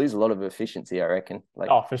you lose a lot of efficiency, I reckon. Like,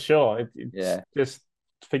 oh, for sure. It's just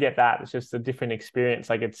forget that. It's just a different experience.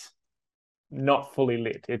 Like it's not fully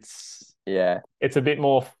lit. It's a bit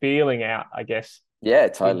more feeling out, I guess. Yeah,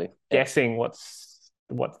 totally. Guessing what's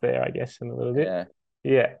there, I guess, in a little bit.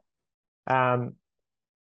 Yeah.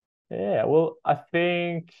 Well, I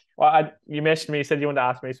think you mentioned me. You said you wanted to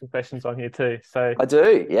ask me some questions on here too. So I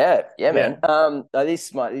do. Yeah, man.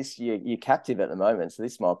 You're captive at the moment, so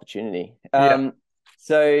this is my opportunity.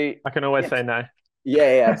 So I can always say no.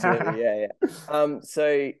 Yeah, absolutely.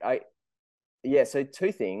 So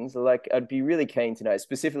two things. Like I'd be really keen to know,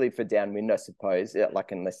 specifically for downwind, I suppose.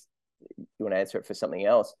 Like unless you want to answer it for something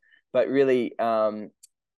else, but really,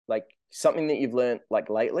 like something that you've learned like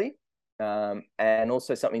lately. And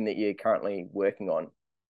also something that you're currently working on.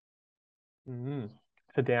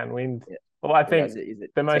 For downwind. Well, I think is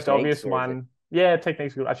it the most obvious one.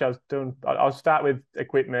 Technique's good. Actually, I'll start with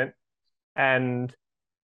equipment, and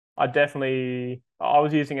I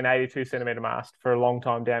was using an 82 centimeter mast for a long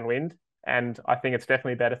time downwind, and I think it's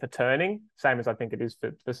definitely better for turning, same as I think it is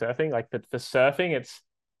for surfing. Like for surfing, it's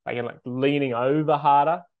like leaning over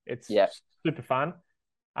harder. It's super fun.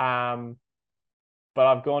 But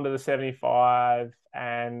I've gone to the 75,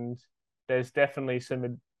 and there's definitely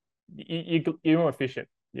you're more efficient.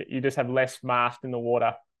 You just have less mast in the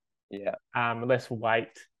water. Less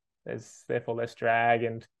weight. There's therefore less drag,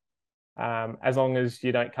 and as long as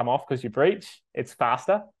you don't come off because you breach, it's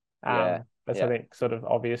faster. That's I think sort of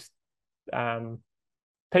obvious. People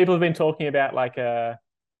have been talking about like a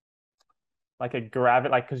gravity,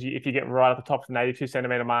 like because if you get right at the top of an 82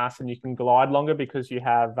 centimeter mast, and you can glide longer because you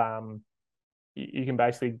have you can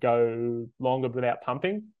basically go longer without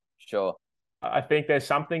pumping. Sure. I think there's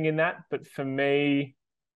something in that, but for me,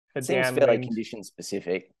 it seems fairly condition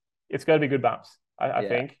specific. It's got to be good bumps, I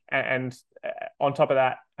think. And on top of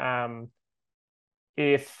that,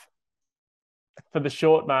 if for the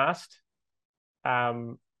short mast,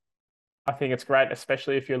 I think it's great,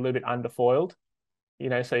 especially if you're a little bit underfoiled,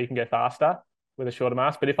 so you can go faster with a shorter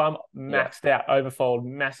mast. But if I'm Yeah. maxed out, overfold,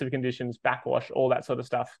 massive conditions, backwash, all that sort of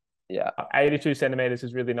stuff, Yeah. 82 centimeters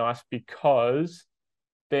is really nice because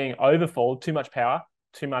being overfold, too much power,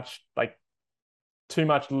 too much too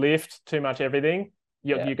much lift, too much everything.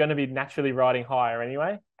 Yeah. You're going to be naturally riding higher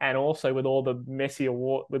anyway, and also with all the messier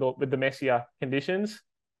with the messier conditions,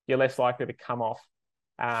 you're less likely to come off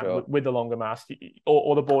Sure. with the longer mast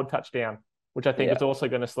or the board touchdown, which I think Yeah. is also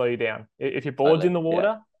going to slow you down. If your board's Totally. in the Yeah.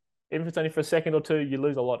 water, even if it's only for a second or two, you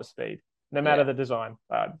lose a lot of speed, no matter Yeah. the design.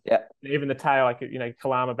 Yeah. Even the tail, like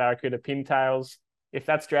Kalama Barracuda pintails, if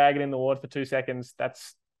that's dragging in the water for 2 seconds,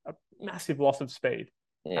 that's a massive loss of speed.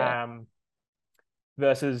 Yeah. Um,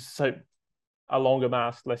 versus a longer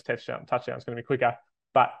mast, less touchdown is going to be quicker.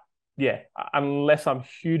 But yeah, unless I'm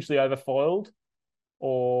hugely overfoiled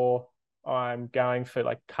or I'm going for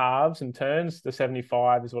like carves and turns, the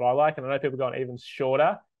 75 is what I like. And I know people going even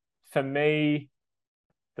shorter. For me,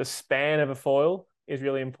 the span of a foil is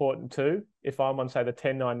really important too. If I'm on, say, the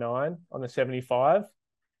 1099 on the 75,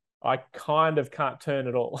 I kind of can't turn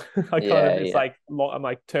at all. Yeah. It's Yeah. like, I'm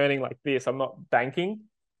like turning like this. I'm not banking.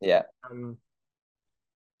 Yeah. Um,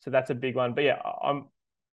 so that's a big one. But yeah,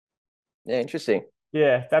 Yeah. Interesting.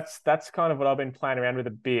 that's kind of what I've been playing around with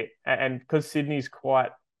a bit. And because Sydney's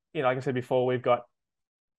quite, like I said before,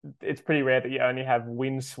 it's pretty rare that you only have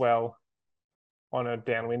wind swell on a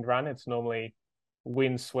downwind run. It's normally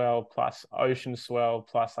wind swell plus ocean swell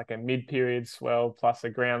plus like a mid-period swell plus a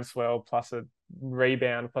ground swell plus a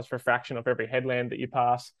rebound plus refraction of every headland that you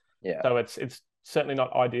pass. Yeah. So it's certainly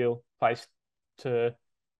not ideal place to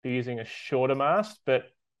be using a shorter mast, but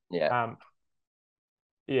Yeah.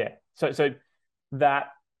 yeah. So that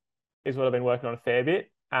is what I've been working on a fair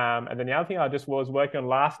bit. And then the other thing I just was working on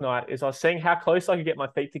last night is I was seeing how close I could get my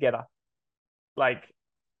feet together. Like,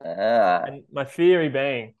 Ah. and my theory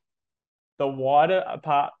being the wider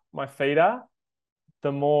apart my feet are,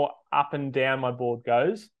 the more up and down my board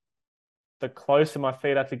goes, the closer my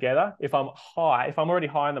feet are together. If I'm already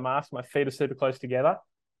high in the mast, my feet are super close together,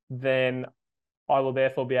 then I will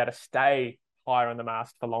therefore be able to stay higher in the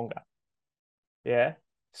mast for longer. Yeah.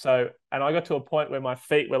 So, and I got to a point where my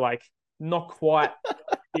feet were like not quite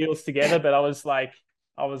heels together, but I was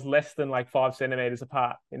less than like 5 centimeters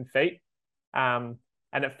apart in feet. Um,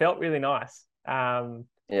 and it felt really nice.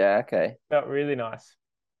 Yeah. Okay. Felt really nice.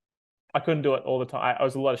 I couldn't do it all the time. I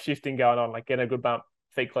was a lot of shifting going on, like getting a good bump,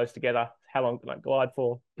 feet close together. How long can I glide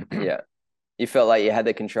for? Yeah. You felt like you had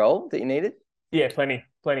the control that you needed? Yeah, plenty.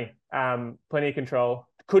 Plenty of control.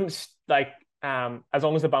 Couldn't as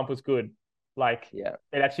long as the bump was good. Like Yeah.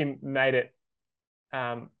 it actually made it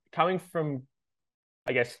coming from,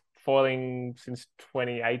 I guess, foiling since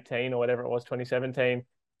 2018 or whatever it was, 2017,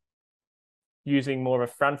 using more of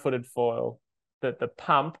a front-footed foil, that the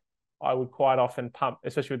pump, I would quite often pump,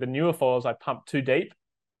 especially with the newer foils, I pump too deep.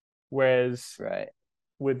 Whereas Right.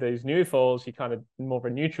 with these new foils, you kind of more of a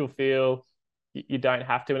neutral feel. You don't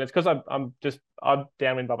have to. And it's because I'm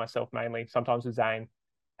downwind by myself mainly, sometimes with Zane.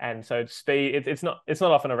 And so speed, it's not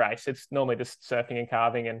often a race. It's normally just surfing and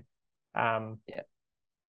carving. And Yeah.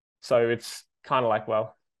 so it's kind of like,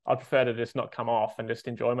 well, I'd prefer to just not come off and just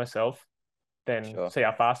enjoy myself than Sure. see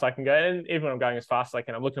how fast I can go. And even when I'm going as fast as I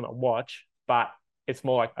can, I'm looking at my watch, but it's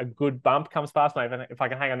more like a good bump comes past me. If I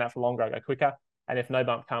can hang on that for longer, I go quicker. And if no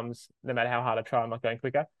bump comes, no matter how hard I try, I'm not going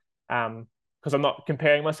quicker. Because I'm not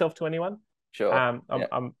comparing myself to anyone. Sure. Yeah.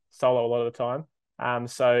 I'm solo a lot of the time.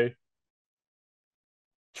 So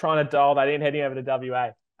trying to dial that in, heading over to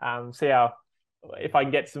WA. See how if I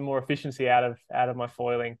can get some more efficiency out of my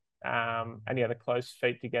foiling. And yeah, the close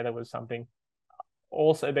feet together was something.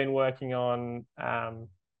 Also been working on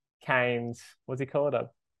Kane's, what's he called? A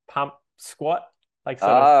pump squat. Like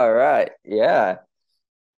sort of All right. Yeah.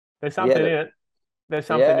 there's Yeah. something in it. There's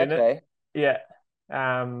something Yeah. in it. Okay. Yeah.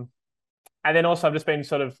 And then also I've just been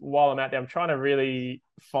sort of, while I'm out there, I'm trying to really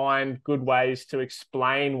find good ways to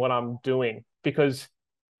explain what I'm doing, because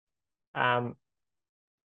um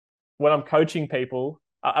when I'm coaching people,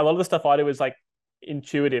 a lot of the stuff I do is like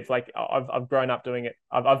intuitive. Like I've grown up doing it.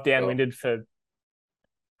 I've Sure. downwinded for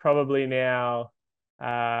probably now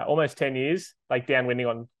almost 10 years, like downwinding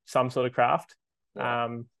on some sort of craft.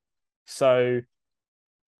 Yeah. So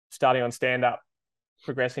starting on stand up,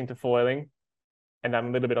 progressing to foiling, and I'm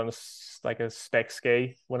a little bit on like a spec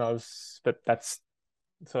ski but that's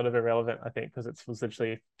sort of irrelevant, I think, because it was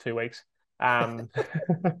literally 2 weeks. Um,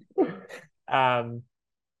 um,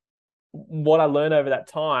 what I learned over that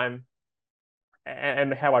time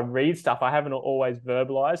and how I read stuff, I haven't always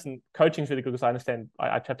verbalized. And coaching's really good because I understand.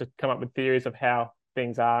 I have to come up with theories of how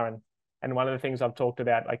things are, and And one of the things I've talked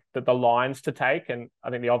about, like the lines to take, and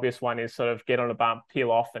I think the obvious one is sort of get on a bump,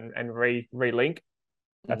 peel off, and relink.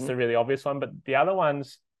 That's the really obvious one. But the other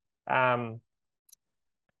ones, how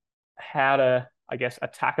to, I guess,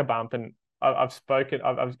 attack a bump. And I've spoken,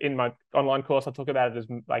 I've in my online course, I talk about it as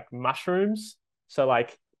like mushrooms. So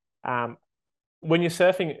like, when you're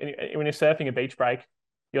surfing a beach break,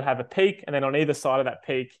 you'll have a peak, and then on either side of that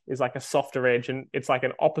peak is like a softer edge, and it's like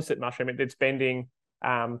an opposite mushroom. It's bending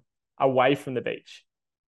away from the beach.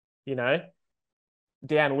 You know,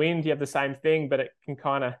 downwind, you have the same thing, but it can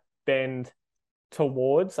kind of bend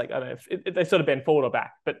towards, like, I don't know if they sort of bend forward or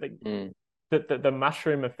back, but the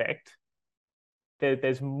mushroom effect,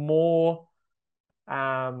 there's more. We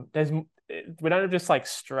don't have just like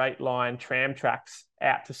straight line tram tracks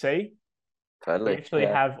out to sea. We Totally. actually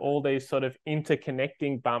have all these sort of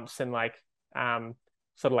interconnecting bumps and like sort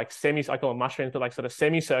of like I call them mushrooms, but like sort of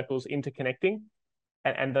semicircles interconnecting.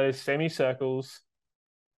 And those semicircles,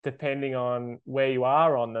 depending on where you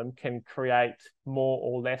are on them, can create more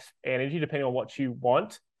or less energy depending on what you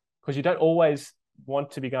want, because you don't always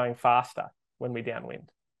want to be going faster when we're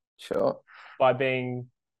downwind. Sure. By being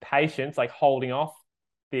patient, like holding off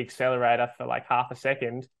the accelerator for like half a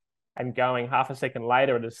second and going half a second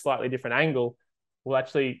later at a slightly different angle, will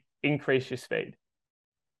actually increase your speed.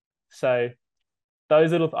 So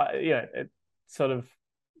those little, sort of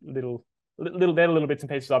little bits and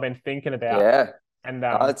pieces I've been thinking about. Yeah. And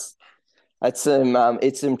it's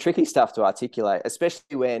some tricky stuff to articulate,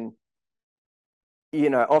 especially when,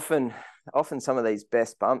 often some of these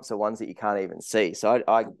best bumps are ones that you can't even see. So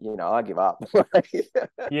I give up.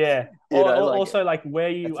 Yeah. Also, like where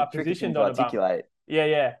you are positioned on a bump.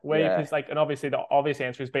 Yeah. Where you, like, and obviously the obvious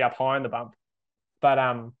answer is be up high on the bump. But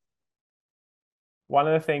one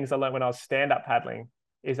of the things I learned when I was stand-up paddling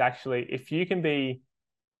is actually, if you can be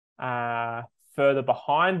further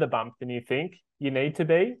behind the bump than you think you need to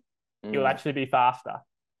be, you'll actually be faster,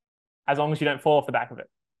 as long as you don't fall off the back of it.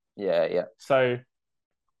 Yeah. So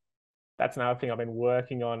that's another thing I've been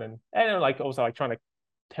working on, and like also like trying to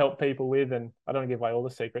help people with. And I don't want to give away all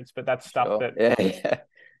the secrets, but that's stuff that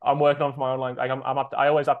I'm working on for my online. Like I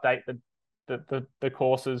always update the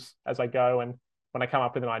courses as I go, and when I come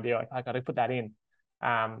up with an idea, I got to put that in.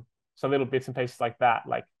 So little bits and pieces like that,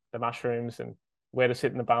 like the mushrooms and where to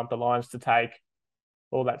sit in the bump, the lines to take,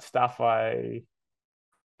 all that stuff I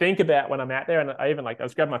think about when I'm out there. And I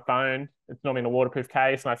just grab my phone. It's normally in a waterproof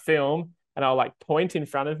case, and I film, and I'll like point in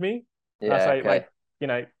front of me. And I say, like,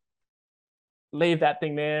 leave that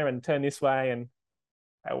thing there and turn this way. And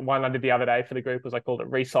one I did the other day for the group was, I called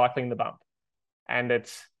it recycling the bump. And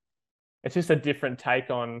it's just a different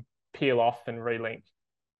take on peel off and relink.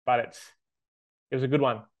 But it was a good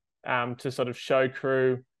one to sort of show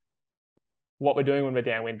crew what we're doing when we're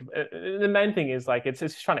downwind. The main thing is, like, it's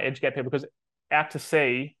just trying to educate people, because out to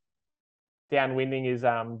sea, downwinding is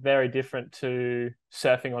very different to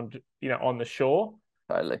surfing on the shore.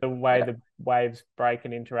 Totally. The way the waves break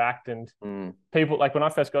and interact, and people, like, when I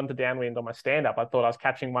first got into downwind on my stand-up, I thought I was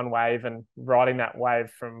catching one wave and riding that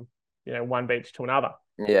wave from one beach to another.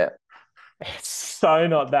 Yeah. It's so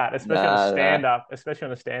not that, especially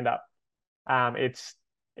on a stand-up.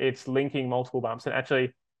 It's linking multiple bumps. And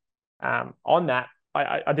actually, on that,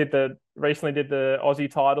 I recently did the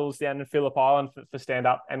Aussie titles down in Phillip Island for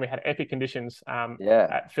stand-up, and we had epic conditions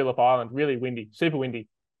at Phillip Island, really windy, super windy.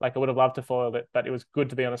 Like, I would have loved to foil it, but it was good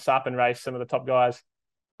to be on a SUP and race some of the top guys,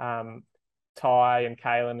 Ty and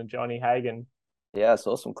Kalen and Johnny Hagan. Yeah, I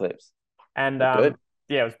saw some clips. And it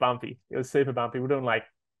was bumpy. It was super bumpy. We're doing, like,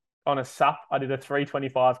 on a SUP, I did a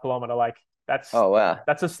 325 kilometer. Like, that's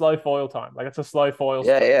a slow foil time. Like, it's a slow foil.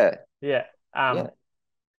 Yeah.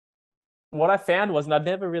 What I found was, and I'd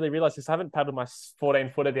never really realized this, I haven't paddled my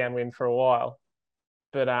 14-footer downwind for a while,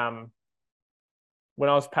 but when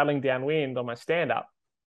I was paddling downwind on my stand-up,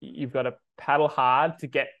 you've got to paddle hard to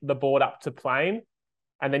get the board up to plane,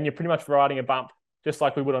 and then you're pretty much riding a bump just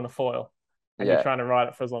like we would on a foil, and you're trying to ride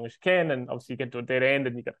it for as long as you can, and obviously you get to a dead end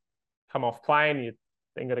and you got to come off plane, you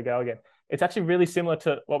then got to go again. It's actually really similar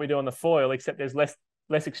to what we do on the foil, except there's less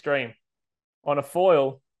extreme. On a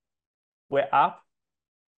foil, we're up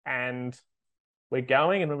and we're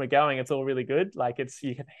going, and when we're going, it's all really good. Like,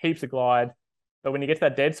 you get heaps of glide, but when you get to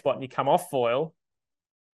that dead spot and you come off foil,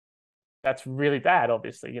 that's really bad.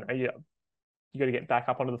 Obviously, you got to get back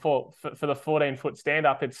up onto the foil. For the 14-foot stand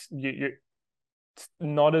up, it's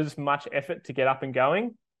not as much effort to get up and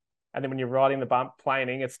going, and then when you're riding the bump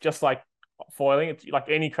planing, it's just like foiling. It's like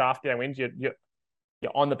any craft downwind, you're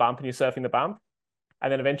on the bump and you're surfing the bump,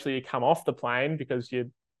 and then eventually you come off the plane because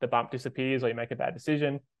the bump disappears or you make a bad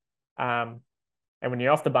decision. And when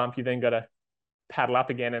you're off the bump, you then got to paddle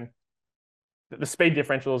up again. And the speed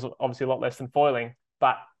differential is obviously a lot less than foiling,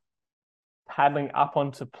 but paddling up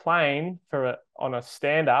onto plane on a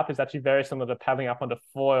stand up is actually very similar to paddling up onto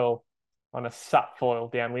foil on a sup foil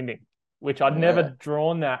downwinding, which I'd never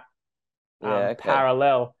drawn that Okay.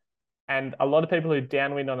 parallel. And a lot of people who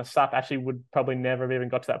downwind on a sup actually would probably never have even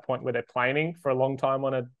got to that point where they're planing for a long time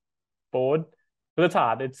on a board. But it's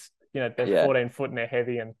hard. It's, they're 14 foot and they're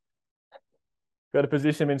heavy and got to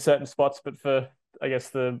position them in certain spots. But for, I guess,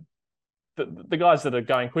 the guys that are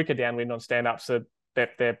going quicker downwind on stand-ups, so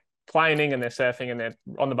they're planing and they're surfing and they're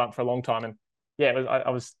on the bump for a long time. And yeah,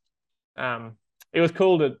 it was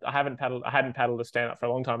cool I hadn't paddled a stand-up for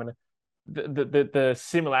a long time. And the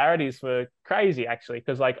similarities were crazy actually,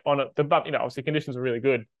 because like the bump, obviously conditions were really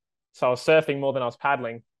good, so I was surfing more than I was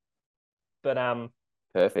paddling. But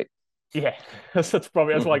perfect. Yeah, that's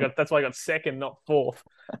why I got second, not fourth.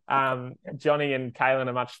 Johnny and Kaylin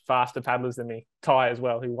are much faster paddlers than me. Ty as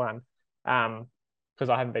well, who won. Because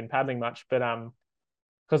I haven't been paddling much, but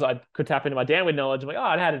because I could tap into my downwind knowledge. I'm like,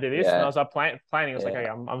 I know how to do this, and I was up planning. I was like, okay,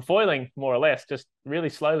 I'm foiling more or less, just really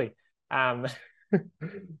slowly.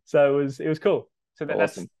 So it was cool. So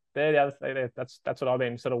awesome. That's what I've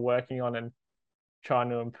been sort of working on and trying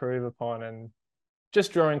to improve upon, and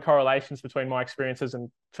just drawing correlations between my experiences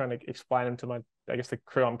and trying to explain them to the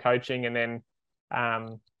crew I'm coaching, and then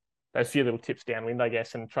those few little tips downwind, I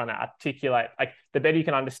guess, and trying to articulate, like, the better you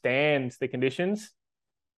can understand the conditions,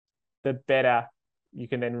 the better you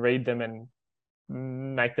can then read them and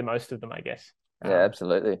make the most of them, I guess.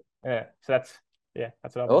 Absolutely. Yeah. So that's what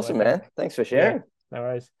I've been awesome, man. Thanks for sharing. Yeah, no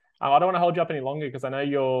worries. I don't want to hold you up any longer because I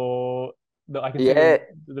know I can see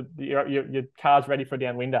your car's ready for a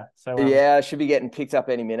downwinder. So I should be getting picked up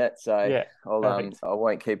any minute. So yeah, I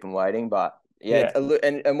won't keep them waiting. But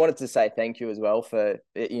and wanted to say thank you as well for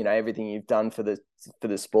everything you've done for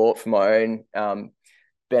the sport, for my own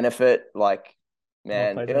benefit. Like,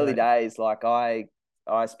 man, pleasure, early mate. days, like I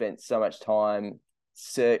spent so much time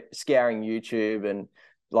scouring YouTube and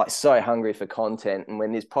like so hungry for content. And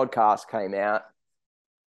when this podcast came out,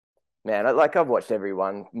 man, I've watched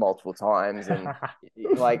everyone multiple times, and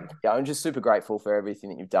I'm just super grateful for everything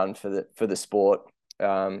that you've done for the sport.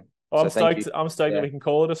 I'm stoked that we can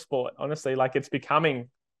call it a sport. Honestly, like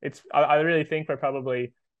I really think we're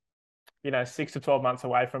probably 6 to 12 months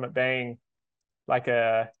away from it being like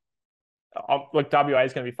WA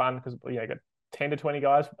is going to be fun because got 10 to 20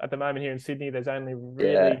 guys at the moment here in Sydney. There's only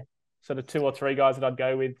really sort of 2 or 3 guys that I'd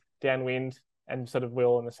go with downwind, and sort of we're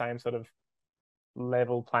all in the same sort of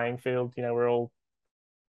level playing field. We're all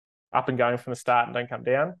up and going from the start and don't come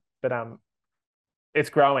down. But it's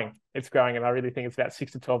growing, and I really think it's about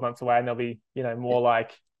 6 to 12 months away, and there'll be more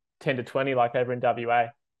like 10 to 20 like over in WA.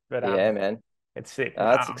 But man, it's sick.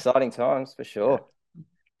 It's exciting times for sure.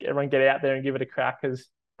 Everyone get out there and give it a crack, because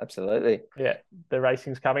absolutely, the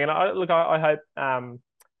racing's coming. And I hope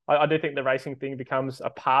I do think the racing thing becomes a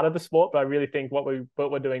part of the sport, but I really think what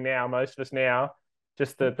we're doing now, most of us now,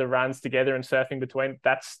 just the runs together and surfing between,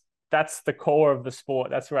 that's the core of the sport.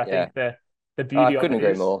 That's where I think the beauty of it is. I couldn't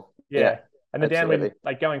agree more. Yeah. And the downwind,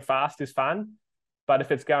 like going fast is fun, but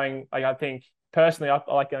if it's going, like, I think personally, I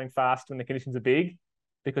like going fast when the conditions are big,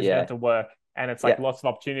 because you don't have to work, and it's like lots of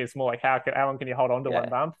opportunity. It's more like how long can you hold on to one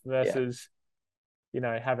bump versus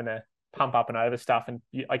having to pump up and over stuff. And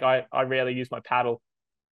I rarely use my paddle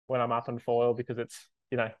when I'm up on foil, because it's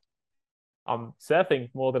I'm surfing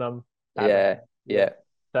more than I'm paddling.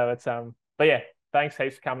 So it's but yeah, thanks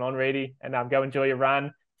heaps for coming on, Readie, and go enjoy your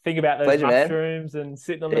run. Think about those mushrooms, man, and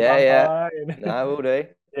sitting on the bump high. No, we'll do.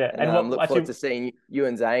 And look forward to seeing you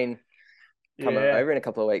and Zane come over in a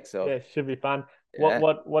couple of weeks. So should be fun.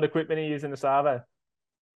 What equipment are you using to Savo?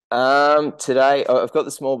 Today I've got the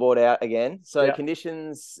small board out again. So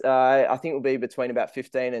conditions, I think will be between about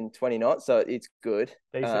 15 and 20 knots. So it's good.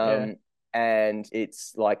 Decent, and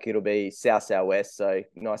it's like, it'll be southwest, so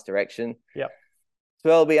nice direction. Yep. So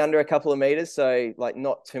it'll be under a couple of meters, so like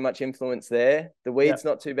not too much influence there. The weed's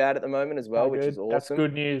not too bad at the moment as well, which is awesome. That's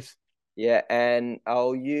good news. Yeah, and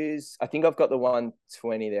I think I've got the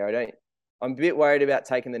 120 there. I'm a bit worried about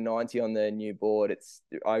taking the 90 on the new board.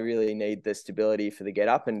 I really need the stability for the get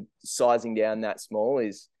up, and sizing down that small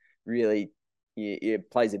is really, it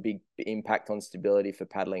plays a big impact on stability for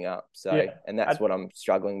paddling up. So, and that's what I'm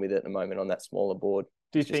struggling with at the moment on that smaller board.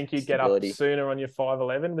 Do you think you get up sooner on your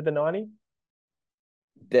 511 with the 90?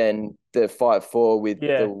 Than the 5.4 with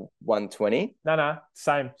the 120? No,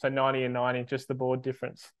 same. So 90 and 90, just the board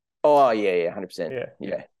difference. Oh, 100%.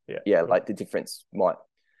 Yeah. Like the difference might,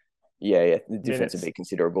 the difference would be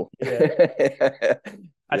considerable.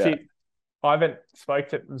 Actually, I haven't spoke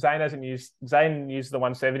to Zane. Zane used the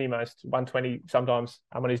 170 most, 120 sometimes.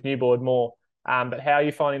 I'm on his new board more. But how are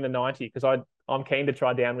you finding the 90? Because I'm keen to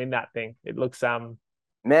try downwind that thing. It looks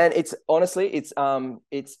Man, it's honestly, it's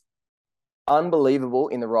unbelievable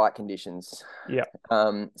in the right conditions. yeah,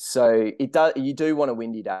 So you do want a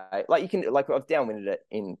windy day. Like I've downwinded it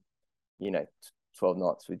in, 12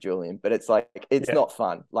 knots with Julian, but it's like, it's yeah, not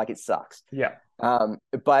fun. Like it sucks. yeah,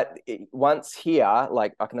 But once here,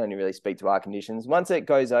 like I can only really speak to our conditions. Once it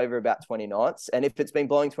goes over about 20 knots, and if it's been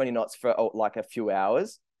blowing 20 knots for like a few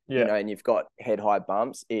hours, yeah, and you've got head high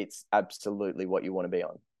bumps, it's absolutely what you want to be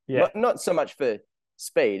on. yeah, Not so much for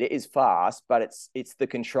speed. It is fast, but it's the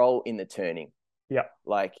control in the turning. yeah,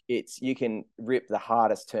 Like you can rip the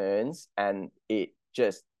hardest turns and it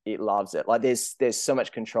loves it. Like there's so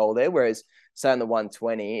much control there. Whereas say on the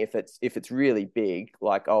 120, if it's really big,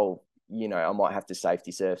 like I might have to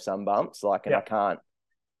safety surf some bumps, like, and yeah. I can't,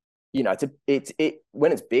 it's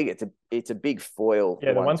when it's big, it's a big foil. Yeah,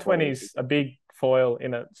 The the 120 120 is a big foil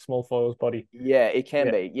in a small foil's body. Yeah, it can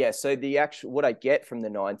Yeah, be. Yeah. So the actual what I get from the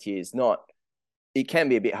 90 is not, it can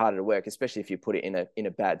be a bit harder to work, especially if you put it in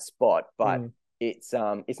a bad spot. But mm. it's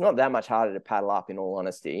not that much harder to paddle up, in all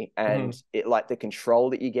honesty. And Mm-hmm. it, like, the control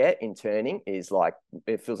that you get in turning is like,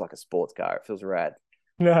 it feels like a sports car. It feels rad.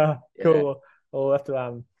 No, Yeah. cool. We'll have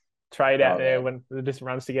to trade out Oh there man. when the just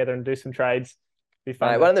runs together and do some trades. Be fun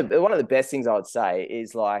Mate, to. one of the best things I would say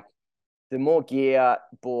is, like, the more gear,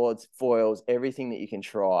 boards, foils, everything that you can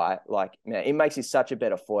try, like, man, it makes you such a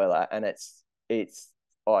better foiler. And it's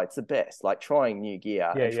the best. Like, trying new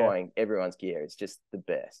gear Yeah, and yeah, trying everyone's gear is just the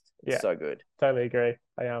best. It's yeah. so good. Totally agree.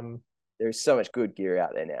 There's so much good gear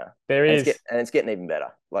out there now, There and is. it's getting even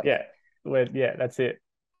better. Like, Yeah, yeah, that's it.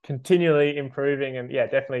 Continually improving, and yeah,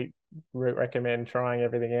 definitely recommend trying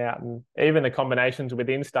everything out, and even the combinations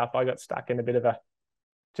within stuff. I got stuck in a bit of a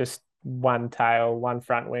just one tail, one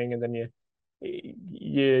front wing, and then you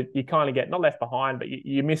kind of get not left behind, but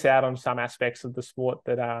you miss out on some aspects of the sport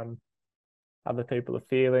that other people are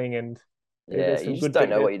feeling, and yeah, there's you some just good don't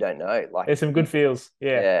things. know what you don't know. Like, There's some good feels. Yeah,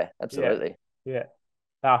 yeah, yeah, absolutely. yeah.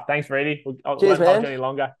 Thanks, Readie. I Cheers, won't hold man. you any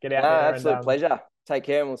longer. Get No, out there and absolute pleasure. Take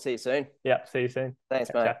care, and we'll see you soon. yeah, see you soon. Thanks,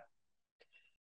 Catch mate. ya.